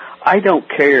achieve. I don't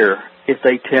care if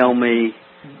they tell me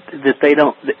that they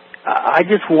don't. I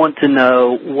just want to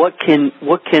know what can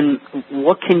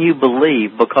you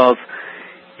believe, because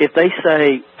if they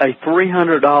say a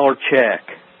 $300 check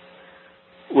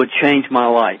would change my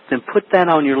life, then put that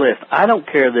on your list. I don't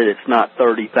care that it's not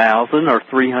 $30,000 or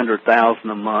 $300,000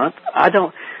 a month. I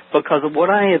don't, because of what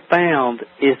I have found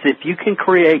is if you can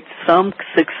create some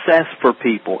success for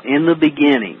people in the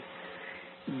beginning,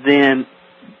 then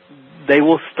they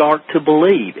will start to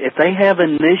believe. If they have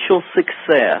initial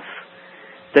success,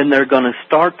 then they're going to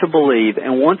start to believe.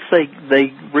 And once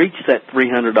they reach that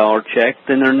 $300 check,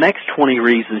 then their next 20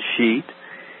 reasons sheet,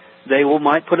 they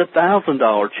might put a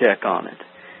 $1,000 check on it.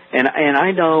 And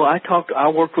I know I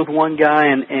worked with one guy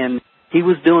and he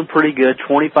was doing pretty good,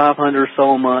 $2,500 or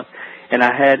so a month, and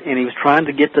he was trying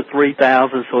to get to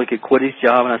 $3,000 so he could quit his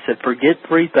job, and I said, forget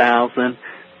 $3,000.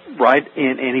 Right,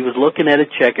 and he was looking at a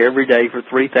check every day for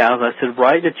 $3,000. I said,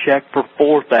 write a check for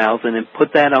 $4,000 and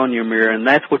put that on your mirror, and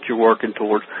that's what you're working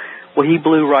towards. Well, he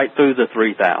blew right through the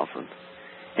 $3,000,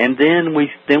 and then we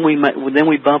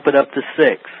bump it up to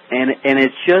 $6,000, and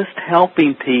it's just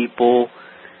helping people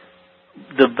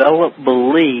develop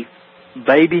belief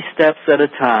baby steps at a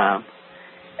time.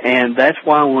 And that's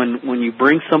why when you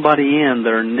bring somebody in,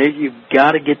 you've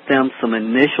got to get them some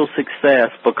initial success,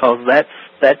 because that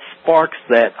sparks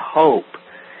that hope,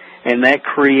 and that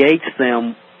creates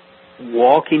them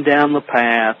walking down the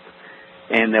path,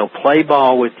 and they'll play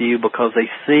ball with you because they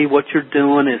see what you're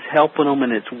doing is helping them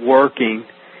and it's working.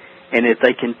 And if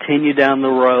they continue down the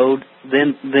road,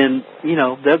 then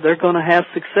they're going to have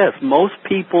success. Most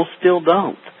people still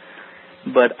don't.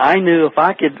 But I knew if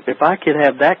I could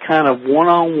have that kind of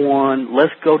one-on-one,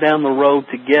 let's go down the road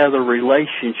together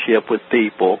relationship with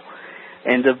people,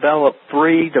 and develop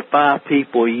 3 to 5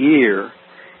 people a year,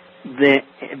 then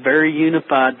very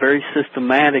unified, very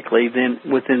systematically, then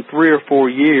within 3 or 4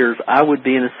 years, I would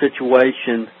be in a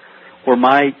situation where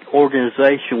my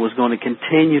organization was going to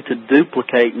continue to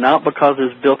duplicate, not because it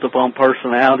was built upon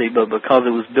personality, but because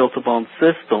it was built upon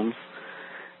systems.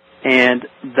 And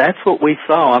that's what we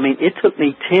saw. I mean, it took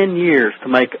me 10 years to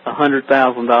make have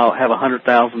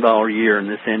 $100,000 a year in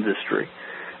this industry.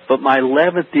 But my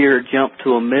 11th year it jumped to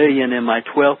 $1 million, and my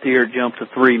 12th year it jumped to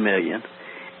 $3 million.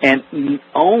 And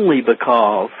only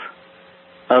because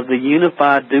of the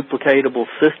unified duplicatable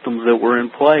systems that were in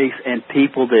place, and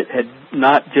people that had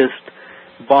not just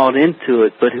bought into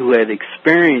it, but who had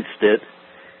experienced it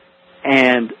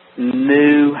and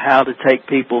knew how to take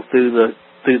people through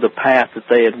the path that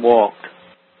they had walked.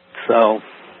 So,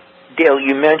 Dale,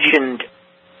 you mentioned,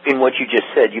 in what you just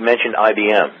said, you mentioned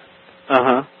IBM.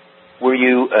 Uh-huh. Were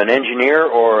you an engineer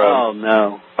or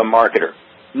no, a marketer?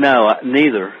 No,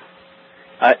 neither.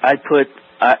 I put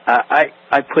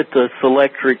the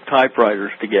Selectric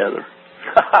typewriters together.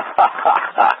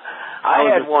 I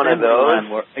had one of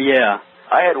those. Yeah.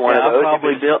 I had one of those.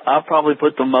 I'll probably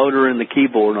put the motor and the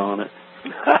keyboard on it.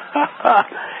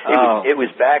 It was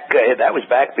back. That was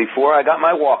back before I got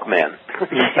my Walkman.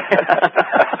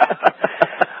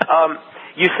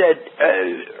 You said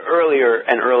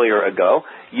earlier ago.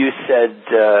 You said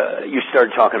you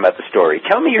started talking about the story.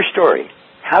 Tell me your story.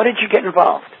 How did you get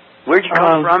involved? Where'd you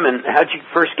come from, and how'd you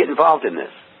first get involved in this?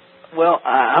 Well,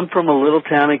 I'm from a little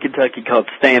town in Kentucky called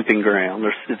Stamping Ground.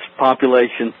 It's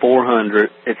population 400.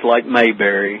 It's like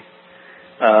Mayberry.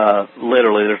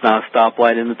 Literally, there's not a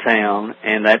stoplight in the town,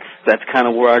 and that's kind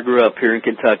of where I grew up here in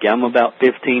Kentucky. I'm about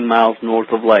 15 miles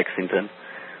north of Lexington.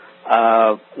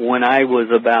 When I was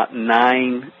about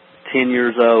 9, 10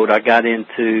 years old, I got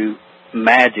into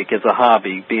magic as a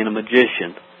hobby, being a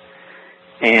magician.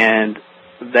 And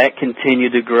that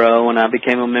continued to grow, and I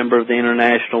became a member of the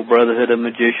International Brotherhood of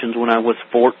Magicians when I was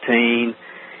 14.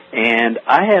 And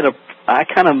I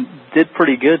kind of did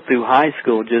pretty good through high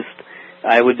school.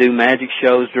 I would do magic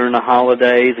shows during the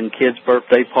holidays and kids'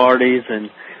 birthday parties. And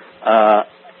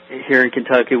here in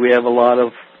Kentucky, we have a lot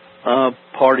of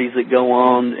parties that go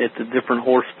on at the different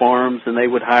horse farms, and they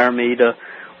would hire me to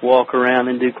walk around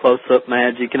and do close-up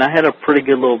magic. And I had a pretty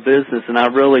good little business, and I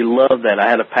really loved that. I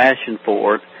had a passion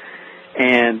for it.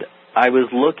 And I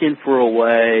was looking for a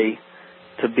way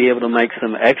to be able to make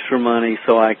some extra money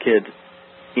so I could,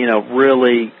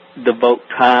 really devote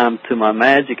time to my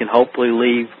magic and hopefully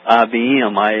leave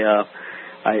IBM.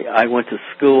 I went to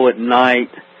school at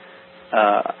night.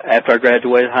 After I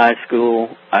graduated high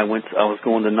school, I was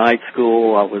going to night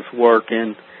school. I was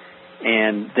working,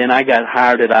 and then I got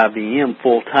hired at IBM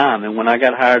full time. And when I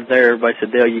got hired there, everybody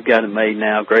said, "Dale, you've got it made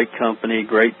now. Great company,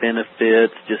 great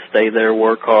benefits. Just stay there,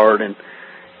 work hard, and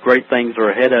great things are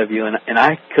ahead of you." And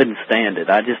I couldn't stand it.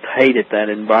 I just hated that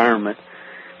environment.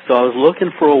 So I was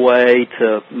looking for a way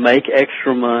to make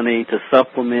extra money to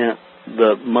supplement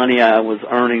the money I was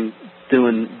earning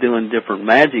doing different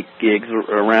magic gigs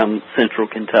around central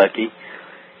Kentucky,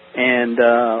 and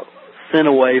sent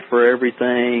away for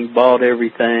everything, bought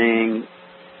everything,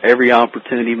 every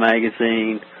opportunity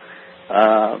magazine.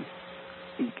 I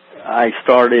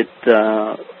started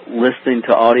listening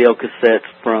to audio cassettes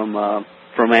from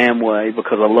Amway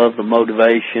because I love the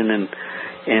motivation,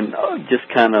 and just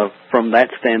kind of from that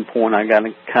standpoint, I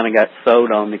got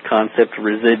sold on the concept of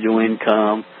residual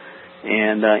income,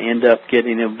 and ended up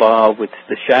getting involved with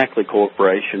the Shackley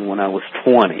Corporation when I was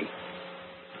 20.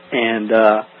 And,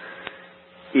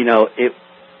 it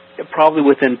probably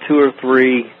within 2 or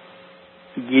 3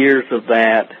 years of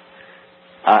that,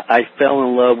 I fell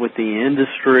in love with the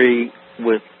industry,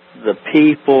 with the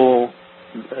people,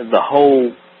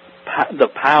 the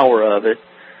power of it,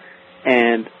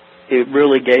 and it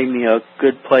really gave me a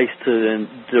good place to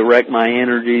direct my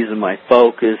energies and my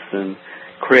focus and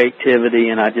creativity,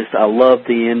 and I love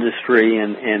the industry,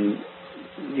 and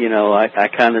I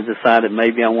kind of decided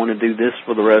maybe I want to do this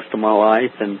for the rest of my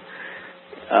life. And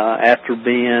after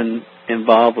being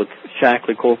involved with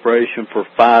Shackley Corporation for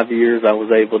 5 years. I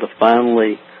was able to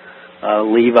finally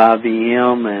leave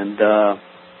IBM, and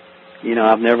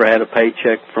I've never had a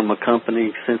paycheck from a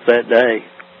company since that day.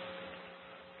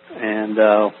 And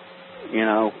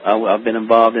I've been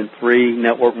involved in 3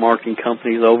 network marketing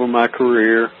companies over my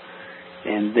career.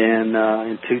 And then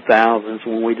in 2000s,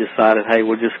 when we decided, hey,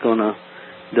 we're just going to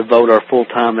devote our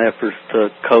full-time efforts to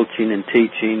coaching and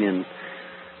teaching,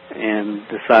 and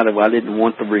decided I didn't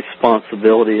want the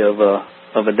responsibility of a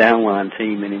downline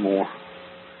team anymore.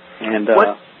 And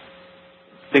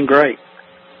it's been great.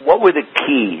 What were the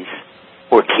keys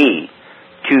or key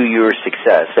to your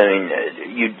success? I mean,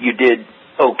 you did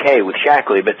okay with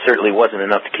Shackley, but certainly wasn't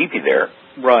enough to keep you there.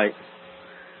 Right.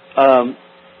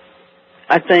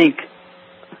 I think,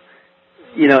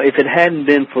 if it hadn't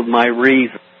been for my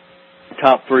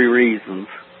top 3 reasons,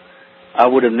 I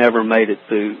would have never made it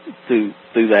through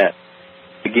that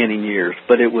beginning years.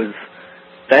 But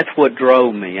that's what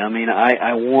drove me. I mean,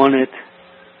 I wanted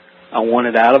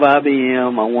out of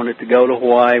IBM. I wanted to go to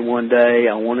Hawaii one day.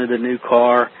 I wanted a new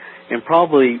car. And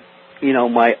probably,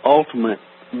 my ultimate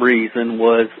reason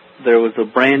was there was a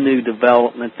brand new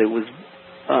development that was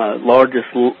largest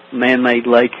man-made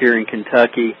lake here in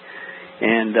Kentucky,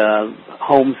 and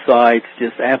home sites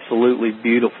just absolutely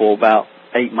beautiful, about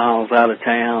 8 miles out of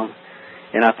town.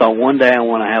 And I thought one day I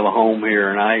want to have a home here,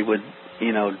 and I would,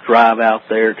 drive out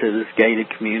there to this gated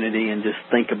community and just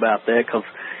think about that, because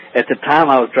at the time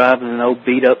I was driving an old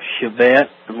beat-up Chevette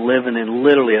and living in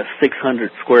literally a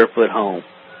 600-square-foot home,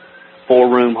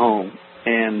 4-room home.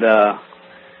 And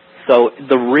so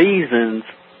the reasons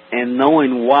and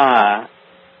knowing why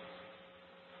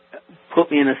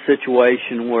put me in a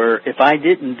situation where if I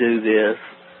didn't do this,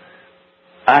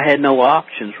 I had no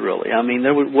options, really. I mean,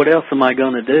 what else am I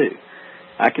going to do?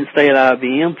 I can stay at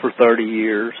IBM for 30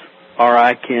 years, or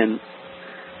I can,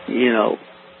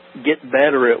 get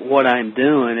better at what I'm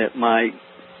doing at my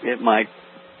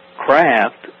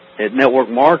craft, at network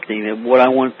marketing, at what I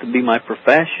want to be my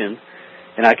profession,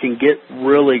 and I can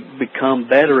become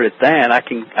better at that. I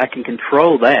can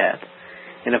control that,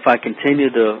 and if I continue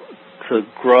to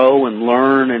grow and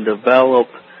learn and develop,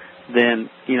 then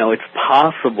it's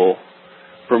possible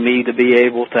for me to be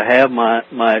able to have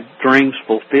my dreams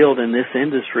fulfilled in this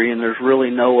industry, and there's really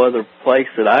no other place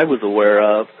that I was aware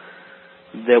of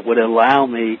that would allow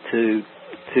me to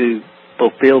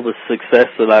fulfill the success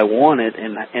that I wanted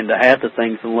and to have the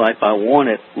things in life I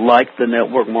wanted, like the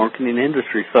network marketing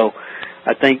industry. So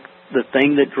I think the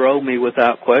thing that drove me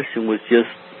without question was just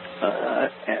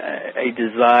a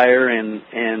desire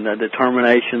and a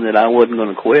determination that I wasn't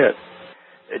going to quit.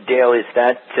 Dale, is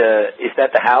that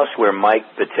the house where Mike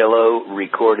Patillo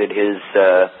recorded his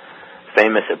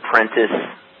famous Apprentice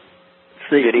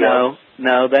video?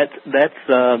 No, that's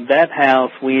that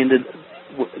house. We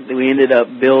ended up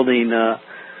building a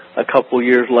couple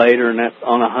years later, and that's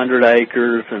on 100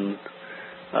 acres. And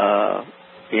the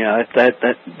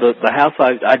house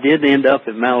I did end up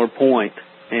at Mallard Point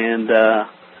and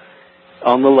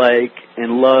on the lake,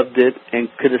 and loved it, and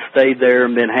could have stayed there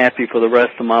and been happy for the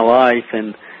rest of my life.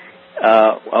 And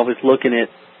I was looking at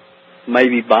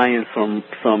maybe buying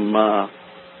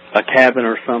a cabin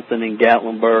or something in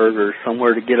Gatlinburg or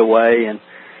somewhere to get away. And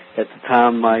at the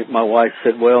time, my wife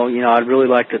said, well, I'd really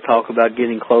like to talk about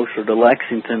getting closer to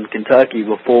Lexington, Kentucky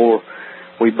before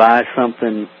we buy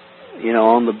something,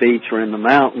 on the beach or in the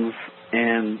mountains.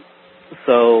 And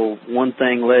so one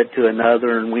thing led to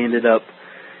another, and we ended up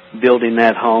building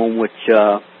that home, which,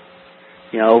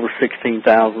 over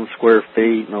 16,000 square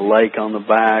feet and a lake on the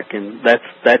back. And that's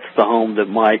the home that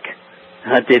Mike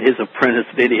did his Apprentice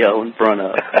video in front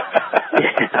of.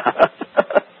 Yeah.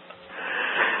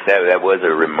 That was a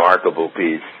remarkable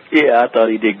piece. Yeah, I thought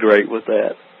he did great with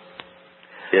that.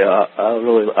 Yeah,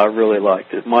 I really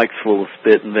liked it. Mike's full of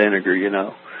spit and vinegar,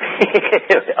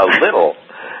 A little.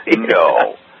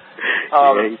 No.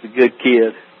 Yeah, he's a good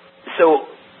kid. So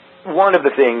one of the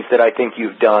things that I think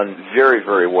you've done very,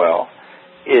 very well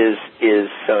is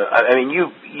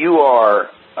you are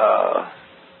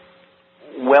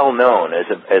well known as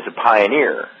a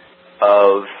pioneer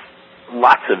of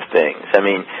lots of things. I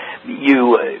mean,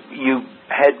 you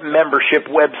had membership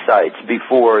websites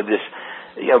before this,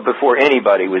 before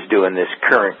anybody was doing this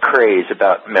current craze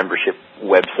about membership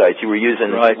websites. You were using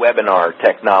webinar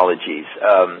technologies.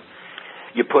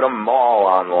 You put them all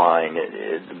online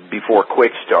before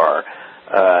QuickStar.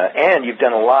 And you've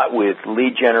done a lot with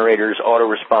lead generators,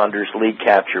 autoresponders, lead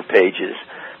capture pages.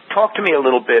 Talk to me a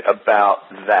little bit about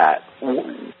that.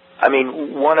 I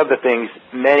mean, one of the things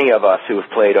many of us who have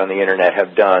played on the Internet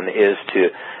have done is to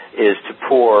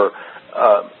pour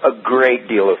a great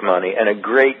deal of money and a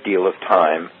great deal of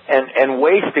time and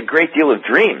waste a great deal of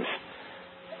dreams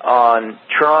on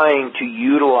trying to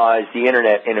utilize the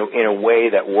Internet in a way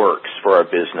that works for our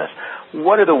business.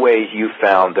 What are the ways you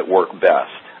found that work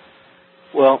best?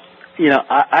 Well,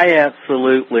 I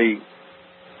absolutely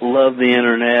love the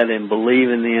Internet and believe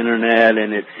in the Internet,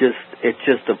 and it's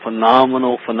just a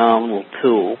phenomenal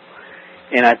tool.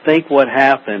 And I think what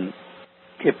happened,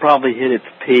 it probably hit its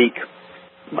peak,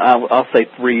 I'll say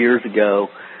 3 years ago,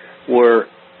 where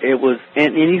it was,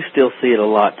 and you still see it a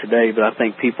lot today, but I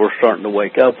think people are starting to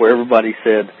wake up, where everybody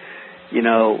said,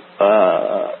 go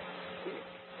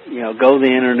to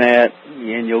the Internet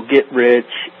and you'll get rich,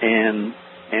 and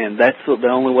that's the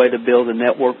only way to build a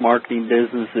network marketing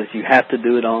business is you have to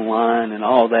do it online and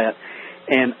all that.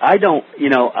 And I don't,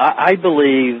 I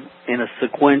believe in a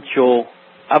sequential,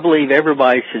 I believe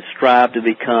everybody should strive to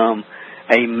become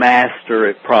a master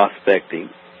at prospecting,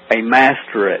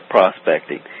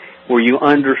 where you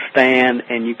understand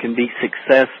and you can be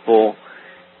successful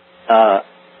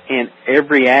in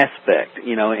every aspect,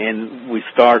 and we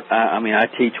start, I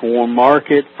teach warm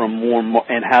market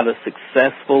and how to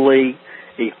successfully,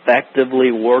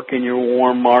 effectively work in your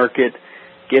warm market,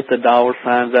 get the dollar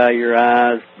signs out of your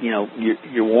eyes.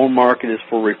 Your warm market is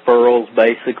for referrals,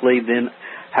 basically. Then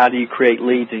how do you create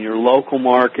leads in your local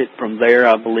market? From there,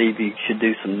 I believe you should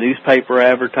do some newspaper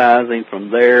advertising. From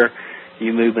there,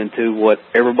 you move into what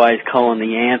everybody's calling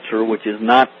the answer, which is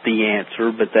not the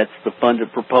answer, but that's the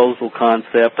funded proposal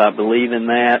concept. I believe in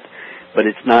that, but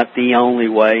it's not the only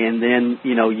way. And then,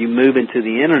 you move into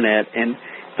the Internet. And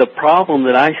the problem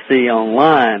that I see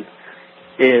online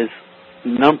is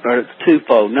it's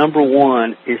twofold. Number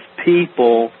one is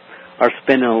people are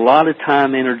spending a lot of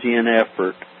time, energy, and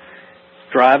effort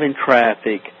driving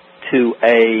traffic to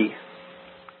a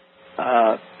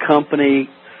company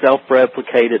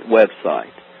self-replicated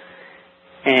website.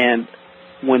 And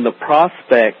when the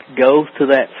prospect goes to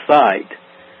that site,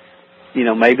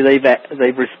 maybe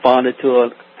they've responded to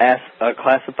a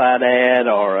classified ad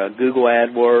or a Google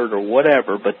AdWord or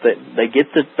whatever, but they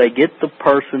get the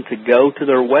person to go to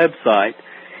their website,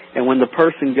 and when the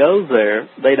person goes there,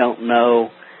 they don't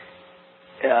know.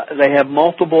 They have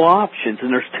multiple options,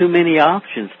 and there's too many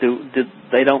options.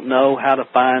 They don't know how to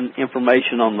find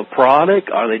information on the product,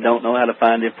 or they don't know how to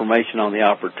find information on the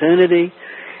opportunity,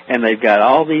 and they've got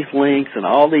all these links and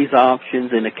all these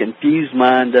options, and a confused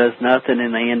mind does nothing,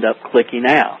 and they end up clicking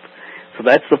out. So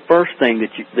that's the first thing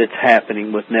that's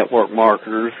happening with network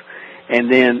marketers.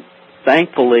 And then,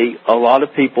 thankfully, a lot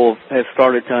of people have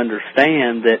started to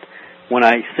understand that when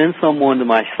I send someone to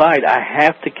my site, I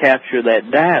have to capture that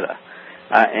data.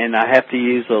 And I have to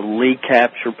use a lead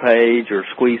capture page or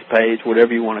squeeze page,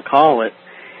 whatever you want to call it.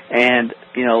 And,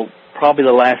 probably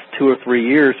the last 2 or 3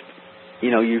 years,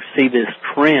 you see this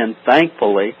trend,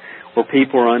 thankfully, where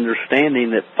people are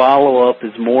understanding that follow-up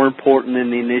is more important than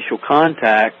the initial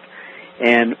contact.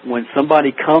 And when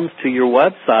somebody comes to your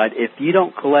website, if you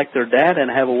don't collect their data and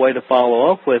have a way to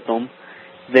follow up with them,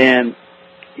 then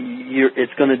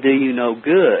it's going to do you no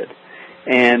good.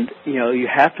 And, you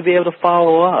have to be able to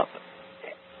follow up.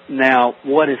 Now,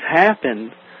 what has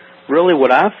happened, really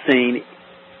what I've seen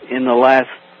in the last,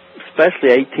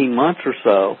 especially 18 months or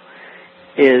so,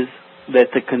 is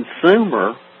that the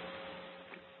consumer,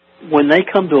 when they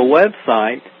come to a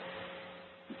website,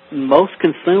 most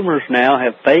consumers now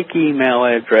have fake email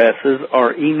addresses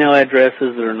or email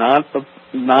addresses that are not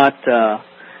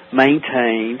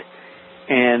maintained,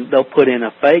 and they'll put in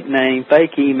a fake name,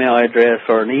 fake email address,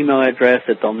 or an email address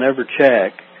that they'll never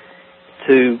check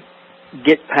to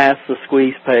get past the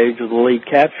squeeze page or the lead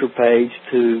capture page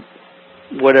to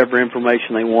whatever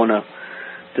information they want to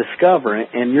discover.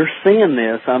 And you're seeing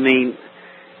this.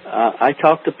 I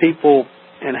talk to people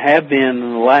and have been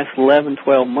in the last 11,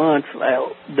 12 months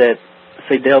that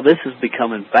say, Dale, this is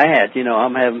becoming bad.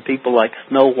 I'm having people like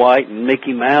Snow White and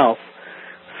Mickey Mouse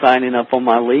signing up on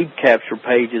my lead capture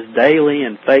pages daily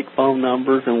and fake phone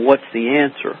numbers, and what's the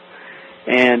answer?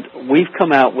 And we've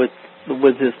come out with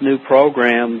this new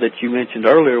program that you mentioned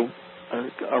earlier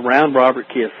around Robert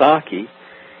Kiyosaki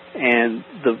and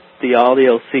the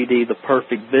audio CD, The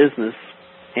Perfect Business.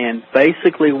 And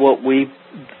basically what we've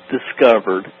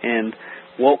discovered and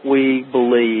what we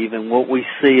believe and what we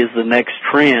see as the next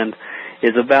trend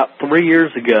is about 3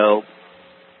 years ago,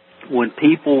 when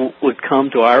people would come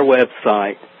to our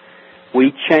website,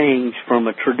 we changed from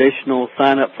a traditional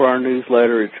sign up for our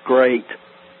newsletter, it's great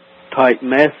type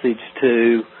message,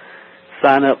 to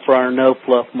sign up for our No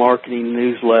Fluff Marketing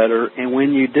newsletter, and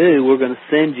when you do, we're going to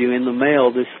send you in the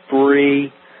mail this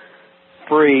free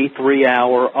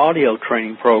 3-hour audio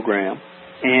training program.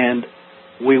 And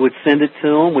we would send it to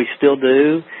them. We still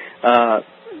do.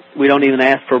 We don't even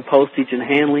ask for a postage and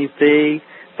handling fee.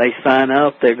 They sign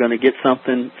up. They're going to get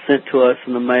something sent to us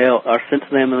in the mail, or sent to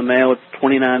them in the mail. It's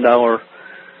 $29,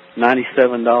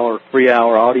 $97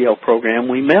 3-hour audio program.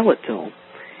 We mail it to them.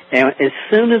 And as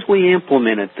soon as we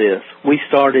implemented this, we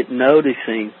started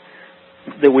noticing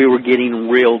that we were getting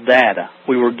real data.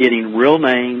 We were getting real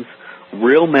names,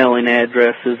 real mailing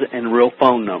addresses, and real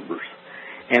phone numbers.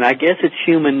 And I guess it's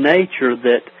human nature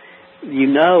that, you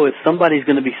know, if somebody's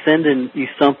going to be sending you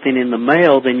something in the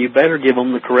mail, then you better give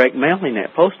them the correct mailing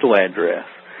postal address.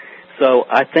 So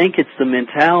I think it's the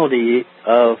mentality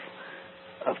of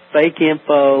fake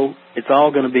info, it's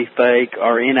all going to be fake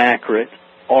or inaccurate,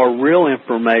 or real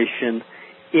information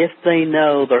if they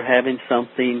know they're having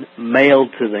something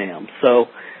mailed to them. So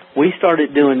we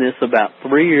started doing this about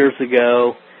 3 years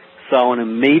ago, saw an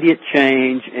immediate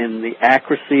change in the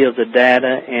accuracy of the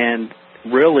data and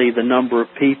really the number of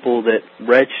people that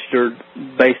registered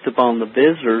based upon the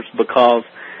visitors, because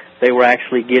they were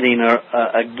actually getting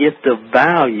a gift of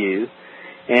value.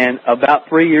 And about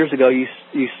 3 years ago, you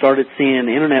started seeing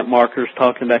internet marketers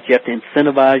talking about you have to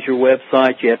incentivize your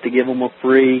website, you have to give them a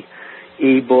free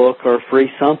ebook or a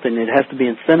free something. It has to be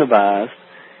incentivized.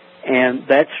 And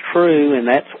that's true, and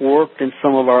that's worked in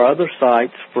some of our other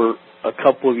sites for a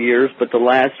couple of years, but the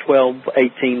last 12,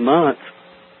 18 months,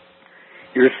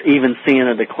 you're even seeing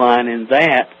a decline in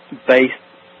that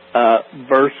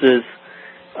versus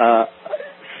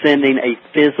sending a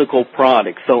physical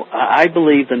product. So I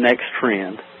believe the next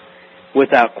trend,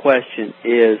 without question,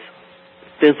 is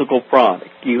physical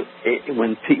product.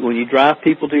 When you drive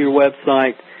people to your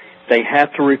website, they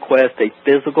have to request a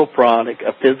physical product.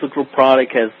 A physical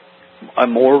product has a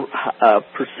more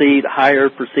higher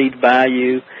perceived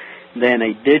value than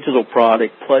a digital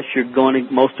product, plus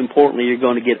most importantly, you're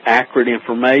going to get accurate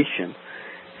information.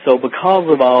 So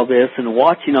because of all this and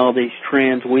watching all these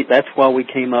trends, that's why we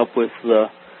came up with the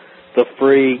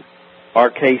free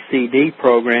RKCD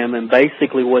program. And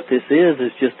basically what this is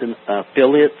just an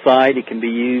affiliate site. It can be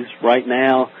used right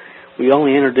now. We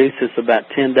only introduced this about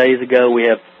 10 days ago. We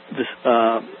have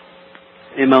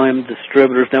MLM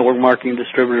distributors, network marketing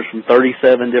distributors from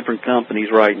 37 different companies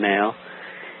right now.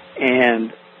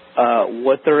 And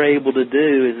what they're able to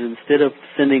do is, instead of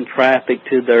sending traffic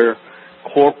to their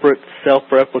corporate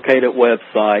self-replicated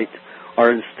website,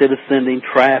 or instead of sending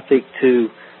traffic to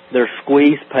their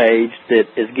squeeze page that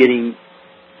is getting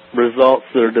results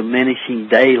that are diminishing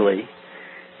daily,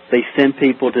 they send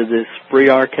people to this free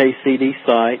RKCD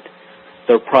site.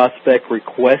 Their prospect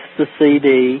requests a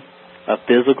CD, a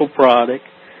physical product,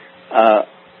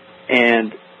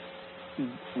 and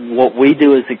what we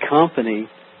do as a company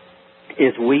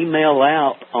is we mail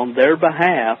out on their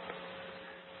behalf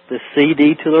the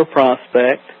CD to their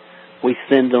prospect. We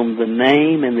send them the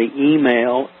name and the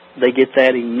email. They get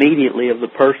that immediately of the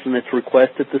person that's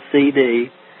requested the CD.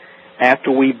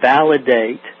 After we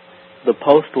validate the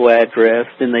postal address,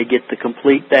 then they get the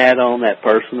complete data on that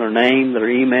person, their name, their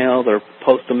email, their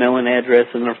postal mailing address,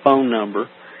 and their phone number.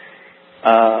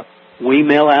 We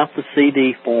mail out the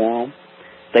CD for them.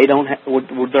 They're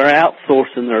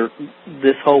outsourcing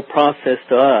this whole process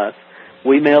to us.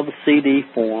 We mail the CD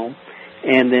for them,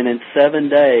 and then in 7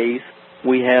 days,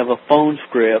 we have a phone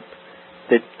script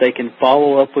that they can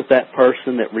follow up with that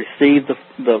person that received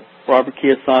the Robert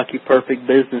Kiyosaki Perfect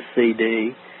Business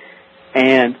CD,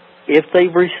 and if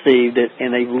they've received it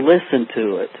and they've listened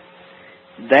to it,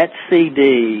 that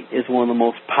CD is one of the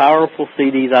most powerful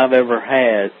CDs I've ever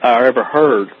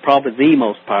heard, probably the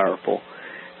most powerful,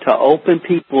 to open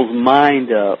people's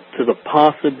mind up to the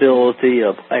possibility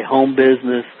of a home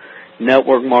business,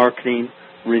 network marketing,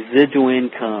 residual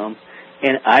income,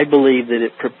 and I believe that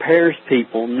it prepares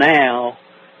people now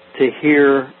to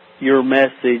hear your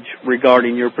message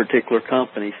regarding your particular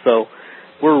company. So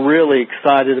we're really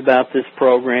excited about this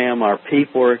program. Our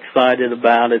people are excited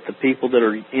about it. The people that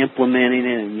are implementing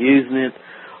it and using it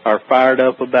are fired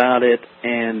up about it,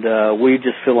 and we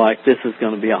just feel like this is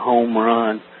going to be a home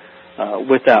run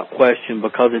without question,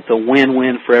 because it's a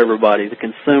win-win for everybody. The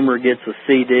consumer gets a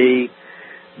CD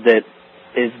that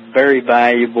is very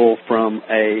valuable from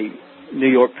a New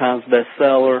York Times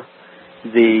bestseller.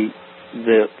 The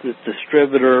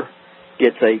distributor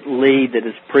gets a lead that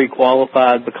is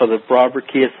pre-qualified, because if Robert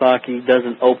Kiyosaki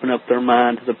doesn't open up their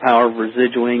mind to the power of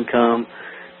residual income,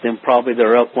 then probably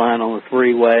their upline on the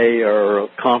three-way or a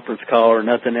conference call or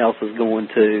nothing else is going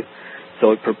to.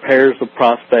 So it prepares the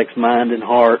prospect's mind and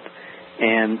heart,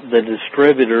 and the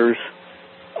distributors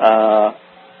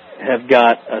have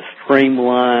got a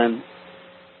streamlined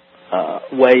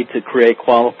way to create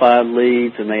qualified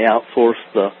leads, and they outsource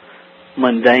the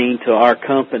mundane to our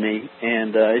company,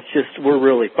 and it's just we're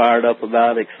really fired up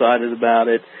about it, excited about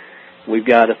it. We've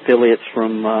got affiliates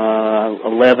from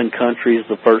 11 countries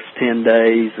the first 10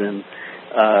 days, and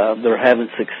they're having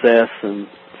success, and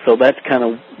so that's kind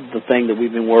of the thing that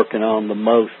we've been working on the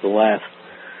most the last.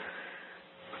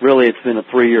 Really, it's been a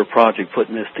 3-year project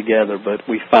putting this together, but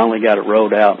we finally got it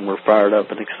rolled out, and we're fired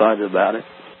up and excited about it.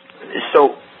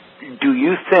 So, do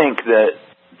you think that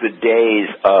the days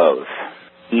of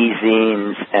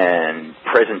e-zines and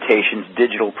presentations,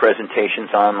 digital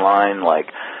presentations online,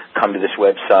 like come to this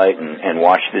website and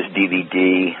watch this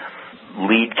DVD,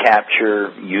 lead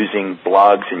capture using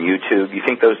blogs and YouTube, you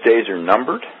think those days are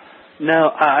numbered? No,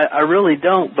 I really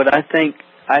don't, but I think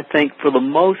for the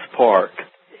most part,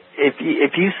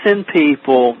 if you send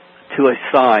people to a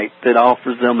site that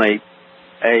offers them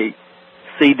a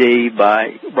CD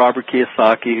by Robert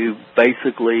Kiyosaki, who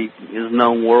basically is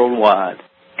known worldwide,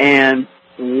 and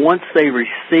once they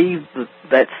receive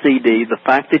that CD, the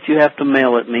fact that you have to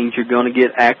mail it means you're going to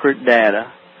get accurate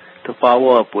data to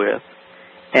follow up with,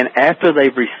 and after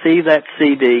they've received that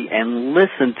CD and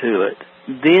listened to it,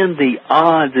 then the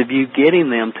odds of you getting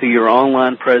them to your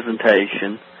online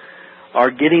presentation or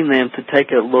getting them to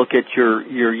take a look at your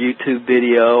YouTube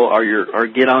video or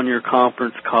get on your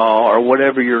conference call or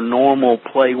whatever your normal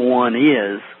play one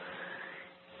is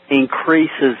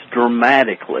increases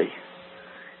dramatically.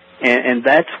 And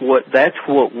that's what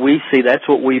we see, that's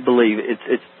what we believe.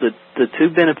 It's the two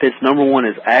benefits. Number one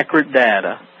is accurate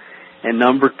data, and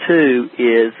number two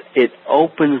is it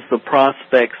opens the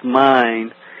prospect's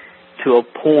mind to a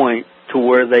point to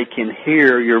where they can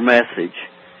hear your message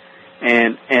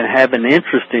and have an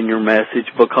interest in your message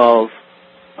because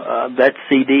that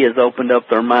CD has opened up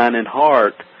their mind and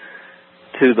heart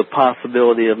to the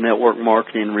possibility of network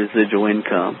marketing and residual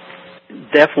income.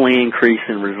 Definitely increase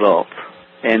in results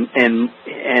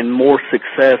and more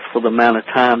success for the amount of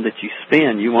time that you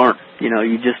spend.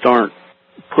 You just aren't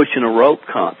pushing a rope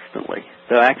constantly.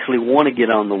 They actually want to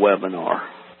get on the webinar,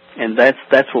 and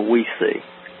that's what we see.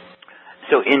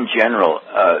 So in general,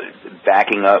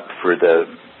 backing up for the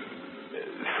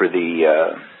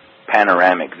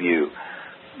panoramic view,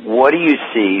 what do you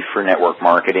see for network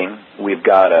marketing? We've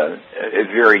got a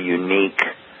very unique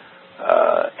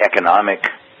economic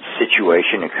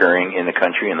situation occurring in the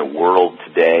country and the world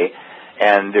today,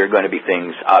 and there are going to be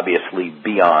things obviously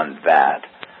beyond that.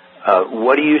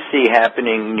 What do you see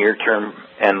happening near term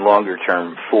and longer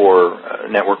term for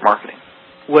network marketing?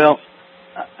 Well,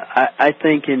 I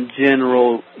think in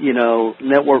general,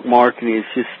 network marketing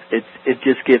is it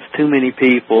just gives too many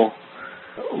people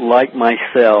like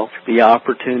myself the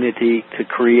opportunity to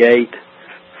create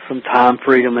some time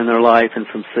freedom in their life and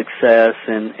some success,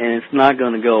 and it's not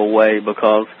going to go away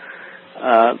because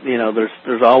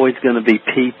there's always going to be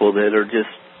people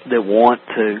that want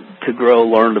to grow,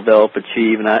 learn, develop,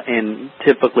 achieve, and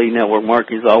typically network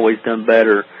marketing has always done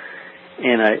better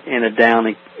in a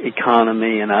down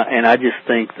economy, and I just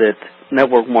think that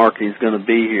network marketing is going to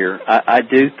be here. I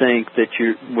do think that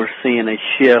we're seeing a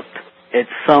shift at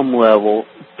some level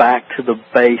back to the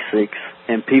basics,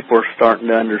 and people are starting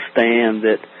to understand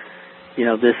that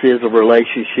this is a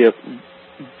relationship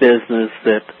business,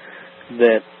 that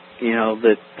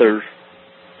there's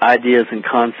ideas and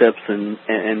concepts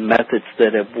and methods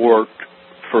that have worked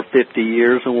for 50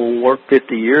 years and will work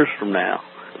 50 years from now.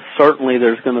 Certainly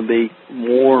there's going to be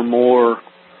more and more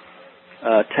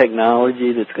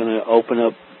technology that's going to open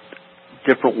up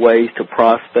different ways to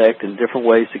prospect and different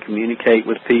ways to communicate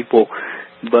with people.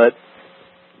 But,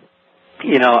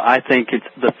 I think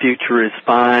the future is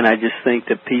fine. I just think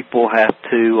that people have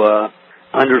to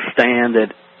understand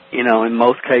that, in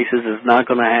most cases it's not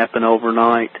going to happen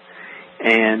overnight,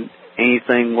 and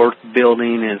anything worth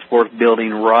building is worth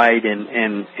building right,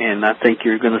 and I think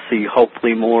you're going to see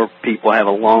hopefully more people have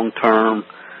a long-term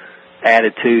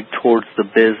attitude towards the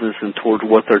business and towards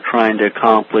what they're trying to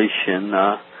accomplish, and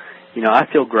I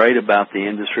feel great about the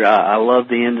industry. I love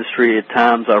the industry. At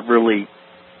times I've really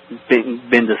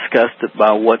been disgusted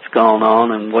by what's gone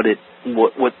on and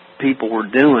what people were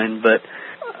doing, but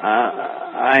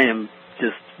I am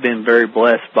just been very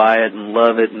blessed by it and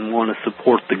love it and want to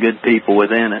support the good people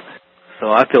within it.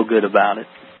 So I feel good about it.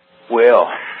 Well,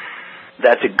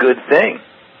 that's a good thing.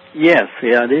 Yes,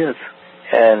 yeah, it is.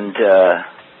 And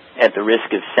at the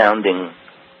risk of sounding,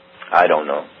 I don't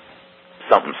know,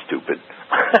 something stupid.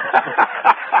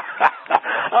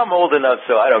 I'm old enough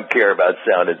so I don't care about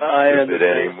sounding stupid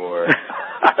anymore.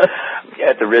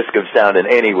 At the risk of sounding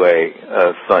anyway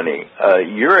funny,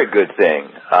 you're a good thing.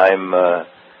 I'm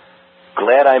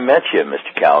glad I met you,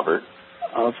 Mr. Calvert.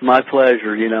 Oh, it's my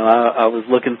pleasure. I was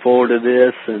looking forward to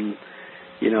this, and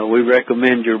we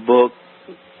recommend your book.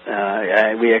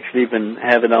 We actually even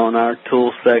have it on our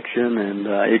tools section, and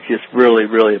it's just really,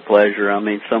 really a pleasure. I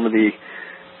mean, some of the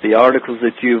articles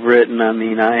that you've written, I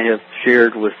mean, I have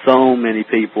shared with so many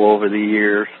people over the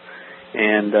years,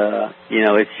 and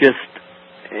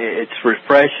it's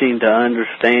refreshing to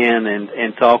understand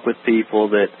and talk with people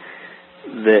that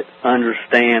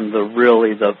understand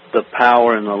the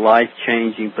power and the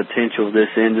life-changing potential of this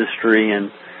industry,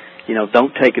 and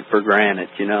don't take it for granted.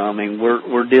 I mean,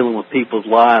 we're dealing with people's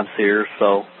lives here,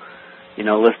 so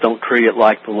let's don't treat it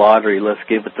like the lottery. Let's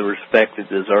give it the respect it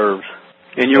deserves.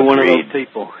 And you're one of those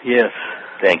people. Yes.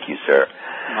 Thank you, sir.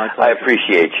 My pleasure. I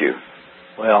appreciate you.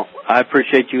 Well, I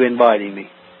appreciate you inviting me.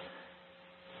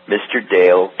 Mr.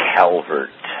 Dale Calvert.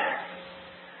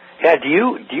 Yeah, do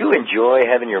you enjoy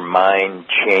having your mind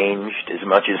changed as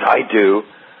much as I do?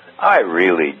 I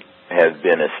really have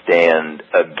been a stand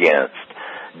against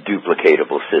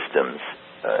duplicatable systems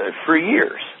for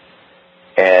years.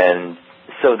 And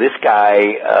so this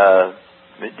guy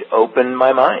opened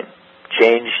my mind,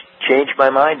 changed my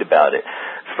mind about it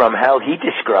from how he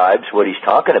describes what he's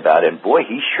talking about. And boy,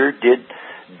 he sure did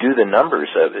do the numbers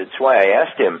of it. It's why I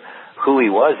asked him who he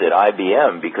was at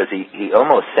IBM, because he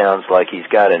almost sounds like he's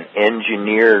got an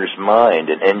engineer's mind,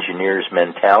 an engineer's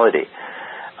mentality.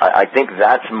 I think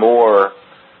that's more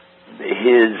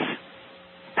his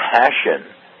passion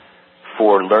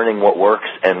for learning what works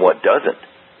and what doesn't,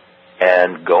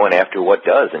 and going after what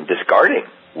does and discarding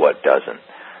what doesn't.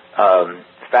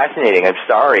 Fascinating. I'm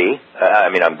sorry.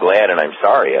 I'm glad and I'm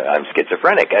sorry. I'm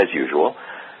schizophrenic, as usual,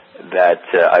 that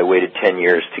I waited 10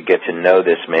 years to get to know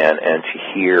this man and to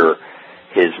hear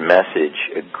his message.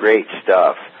 Great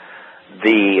stuff.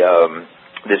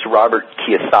 This Robert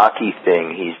Kiyosaki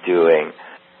thing he's doing,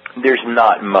 there's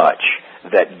not much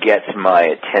that gets my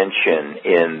attention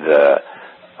in the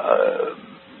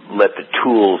let the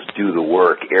tools do the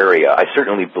work area. I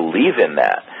certainly believe in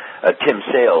that. Tim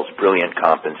Sale's Brilliant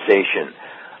Compensation,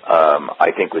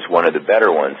 I think, was one of the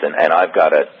better ones, and I've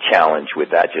got a challenge with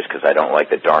that just because I don't like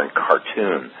the darn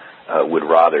cartoon. Would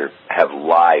rather have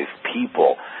live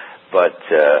people. But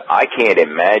I can't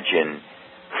imagine,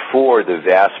 for the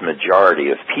vast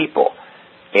majority of people,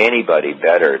 anybody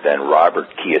better than Robert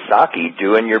Kiyosaki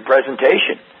doing your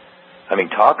presentation. I mean,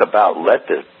 talk about let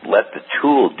the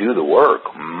tool do the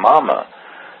work. Mama,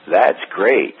 that's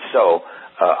great. So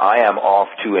I am off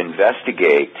to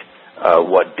investigate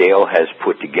what Dale has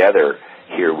put together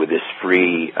here with this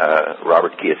free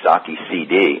Robert Kiyosaki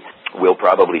CD. We'll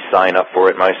probably sign up for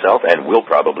it myself, and we'll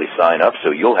probably sign up,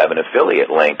 so you'll have an affiliate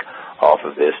link off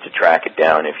of this to track it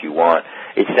down if you want.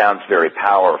 It sounds very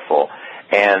powerful.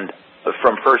 And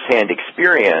from firsthand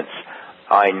experience,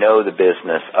 I know the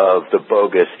business of the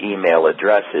bogus email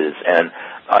addresses, and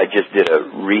I just did a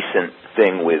recent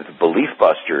thing with Belief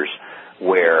Busters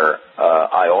where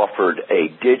I offered a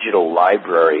digital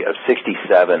library of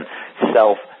 67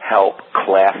 self-help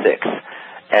classics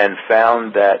and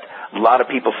found that a lot of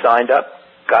people signed up,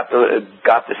 got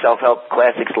the self-help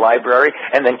classics library,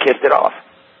 and then kissed it off.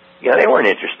 They weren't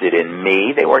interested in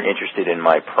me. They weren't interested in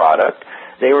my product.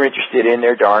 They were interested in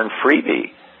their darn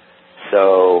freebie.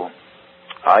 So,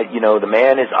 the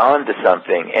man is on to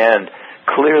something, and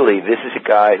clearly this is a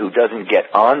guy who doesn't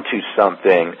get onto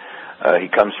something. He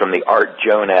comes from the Art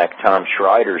Jonak, Tom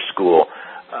Schreider school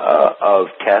of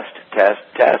test, test,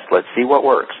 test. Let's see what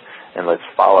works, and let's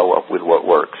follow up with what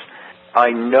works.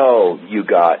 I know you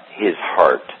got his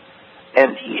heart.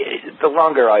 And the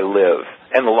longer I live,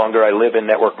 and the longer I live in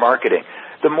network marketing,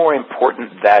 the more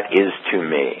important that is to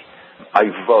me. I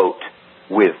vote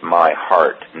with my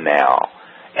heart now,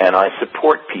 and I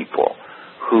support people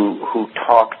who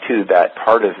talk to that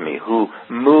part of me, who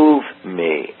move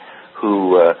me,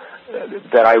 who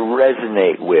that I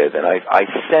resonate with, and I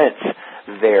sense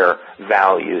their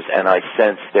values and I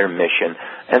sense their mission,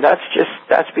 and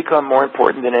that's become more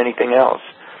important than anything else.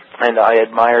 And I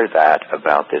admire that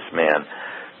about this man.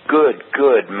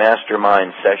 Good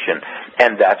mastermind session.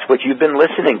 And that's what you've been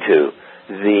listening to,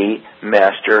 the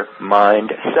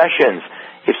Mastermind Sessions.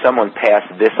 If someone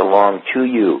passed this along to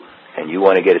you and you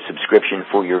want to get a subscription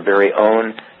for your very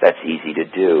own, that's easy to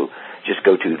do. Just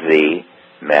go to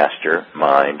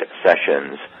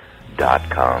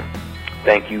themastermindsessions.com.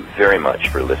 Thank you very much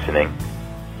for listening.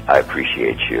 I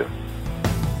appreciate you.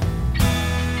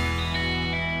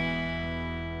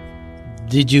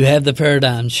 Did you have the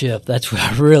paradigm shift? That's what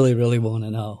I really, really want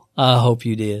to know. I hope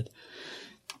you did.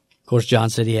 Of course, John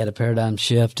said he had a paradigm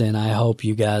shift, and I hope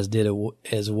you guys did it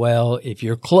as well. If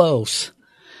you're close,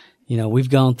 we've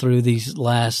gone through these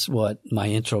last, my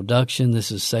introduction.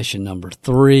 This is session number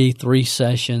 3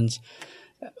 sessions.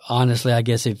 Honestly, I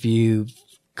guess if you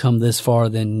come this far,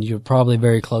 then you're probably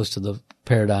very close to the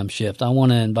paradigm shift. I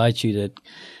want to invite you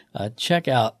to check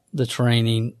out the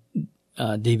training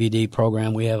DVD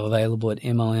program we have available at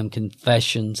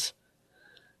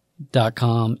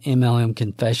MLMconfessions.com,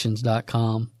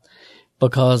 MLMconfessions.com,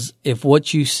 because if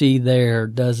what you see there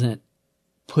doesn't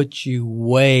put you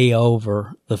way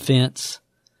over the fence,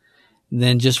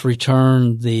 then just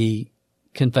return the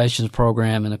Confessions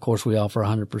program, and of course we offer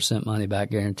 100% money back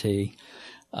guarantee.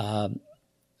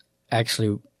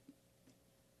 Actually,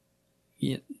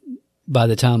 by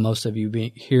the time most of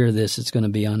you hear this, it's going to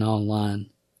be an online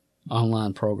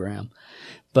program.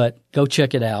 But go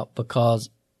check it out, because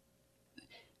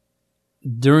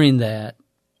during that,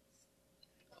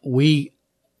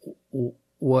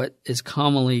 what is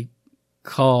commonly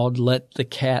called let the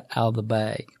cat out of the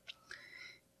bag.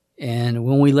 And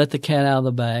when we let the cat out of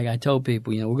the bag, I told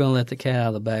people, we're going to let the cat out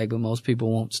of the bag, but most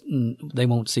people won't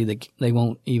even see the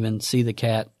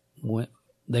cat.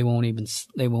 They won't even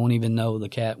know the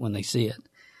cat when they see it.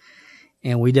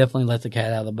 And we definitely let the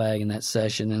cat out of the bag in that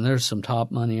session. And there's some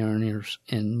top money earners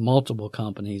in multiple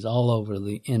companies all over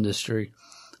the industry,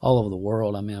 all over the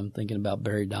world. I mean, I'm thinking about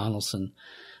Barry Donaldson,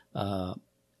 5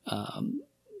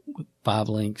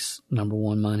 Links,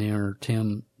 #1 money earner,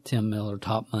 Tim Miller,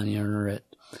 top money earner at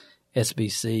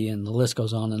SBC, and the list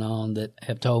goes on, that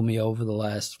have told me over the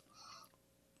last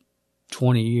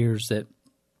 20 years that,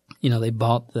 they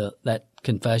bought that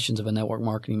Confessions of a Network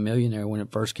Marketing Millionaire when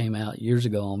it first came out years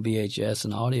ago on VHS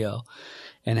and audio,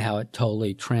 and how it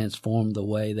totally transformed the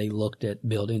way they looked at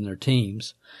building their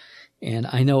teams. And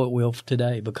I know it will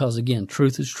today, because again,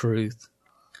 truth is truth.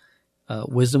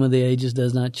 Wisdom of the ages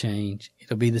does not change.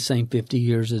 It'll be the same 50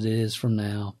 years as it is from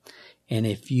now. And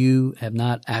if you have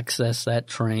not accessed that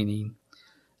training,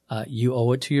 you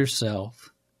owe it to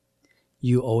yourself.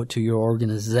 You owe it to your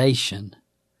organization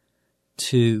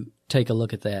to take a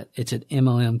look at that. It's at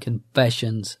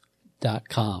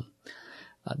MLMconfessions.com.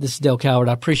 This is Dale Calvert.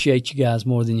 I appreciate you guys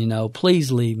more than you know.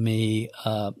 Please leave me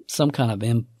some kind of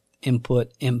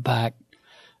input, impact,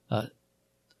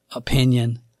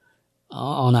 opinion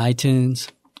on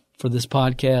iTunes for this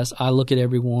podcast. I look at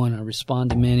every one. I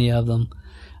respond to many of them.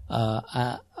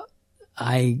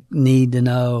 I need to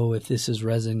know if this is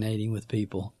resonating with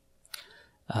people.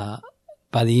 By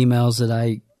the emails that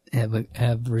I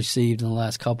have received in the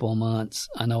last couple of months,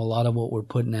 I know a lot of what we're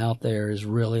putting out there is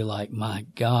really like, my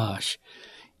gosh,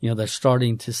 they're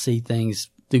starting to see things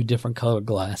through different colored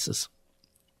glasses.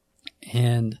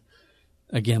 And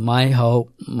again, my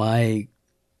hope, my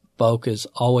focus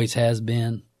always has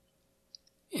been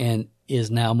and is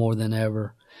now more than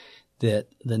ever that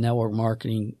the network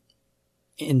marketing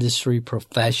industry,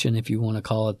 profession, if you want to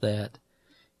call it that,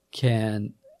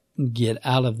 can get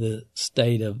out of the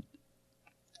state of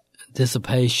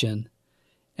dissipation.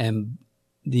 And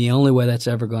the only way that's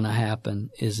ever going to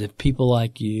happen is if people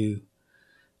like you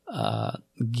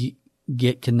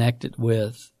get connected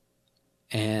with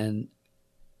and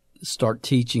start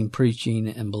teaching, preaching,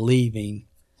 and believing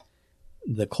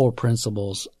the core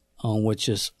principles on which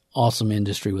this awesome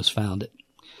industry was founded.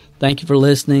 Thank you for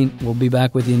listening. We'll be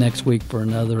back with you next week for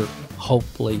another,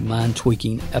 hopefully,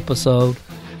 mind-tweaking episode.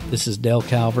 This is Dale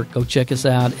Calvert. Go check us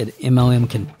out at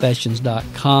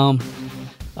MLMconfessions.com.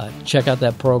 Check out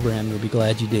that program. You'll be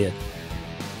glad you did.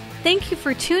 Thank you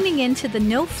for tuning in to the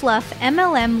No Fluff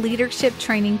MLM Leadership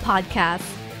Training Podcast.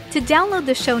 To download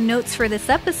the show notes for this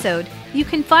episode, you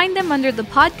can find them under the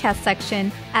podcast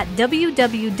section at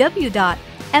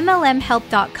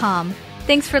www.mlmhelp.com.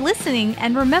 Thanks for listening,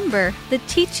 and remember, the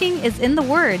teaching is in the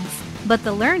words, but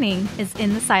the learning is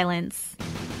in the silence.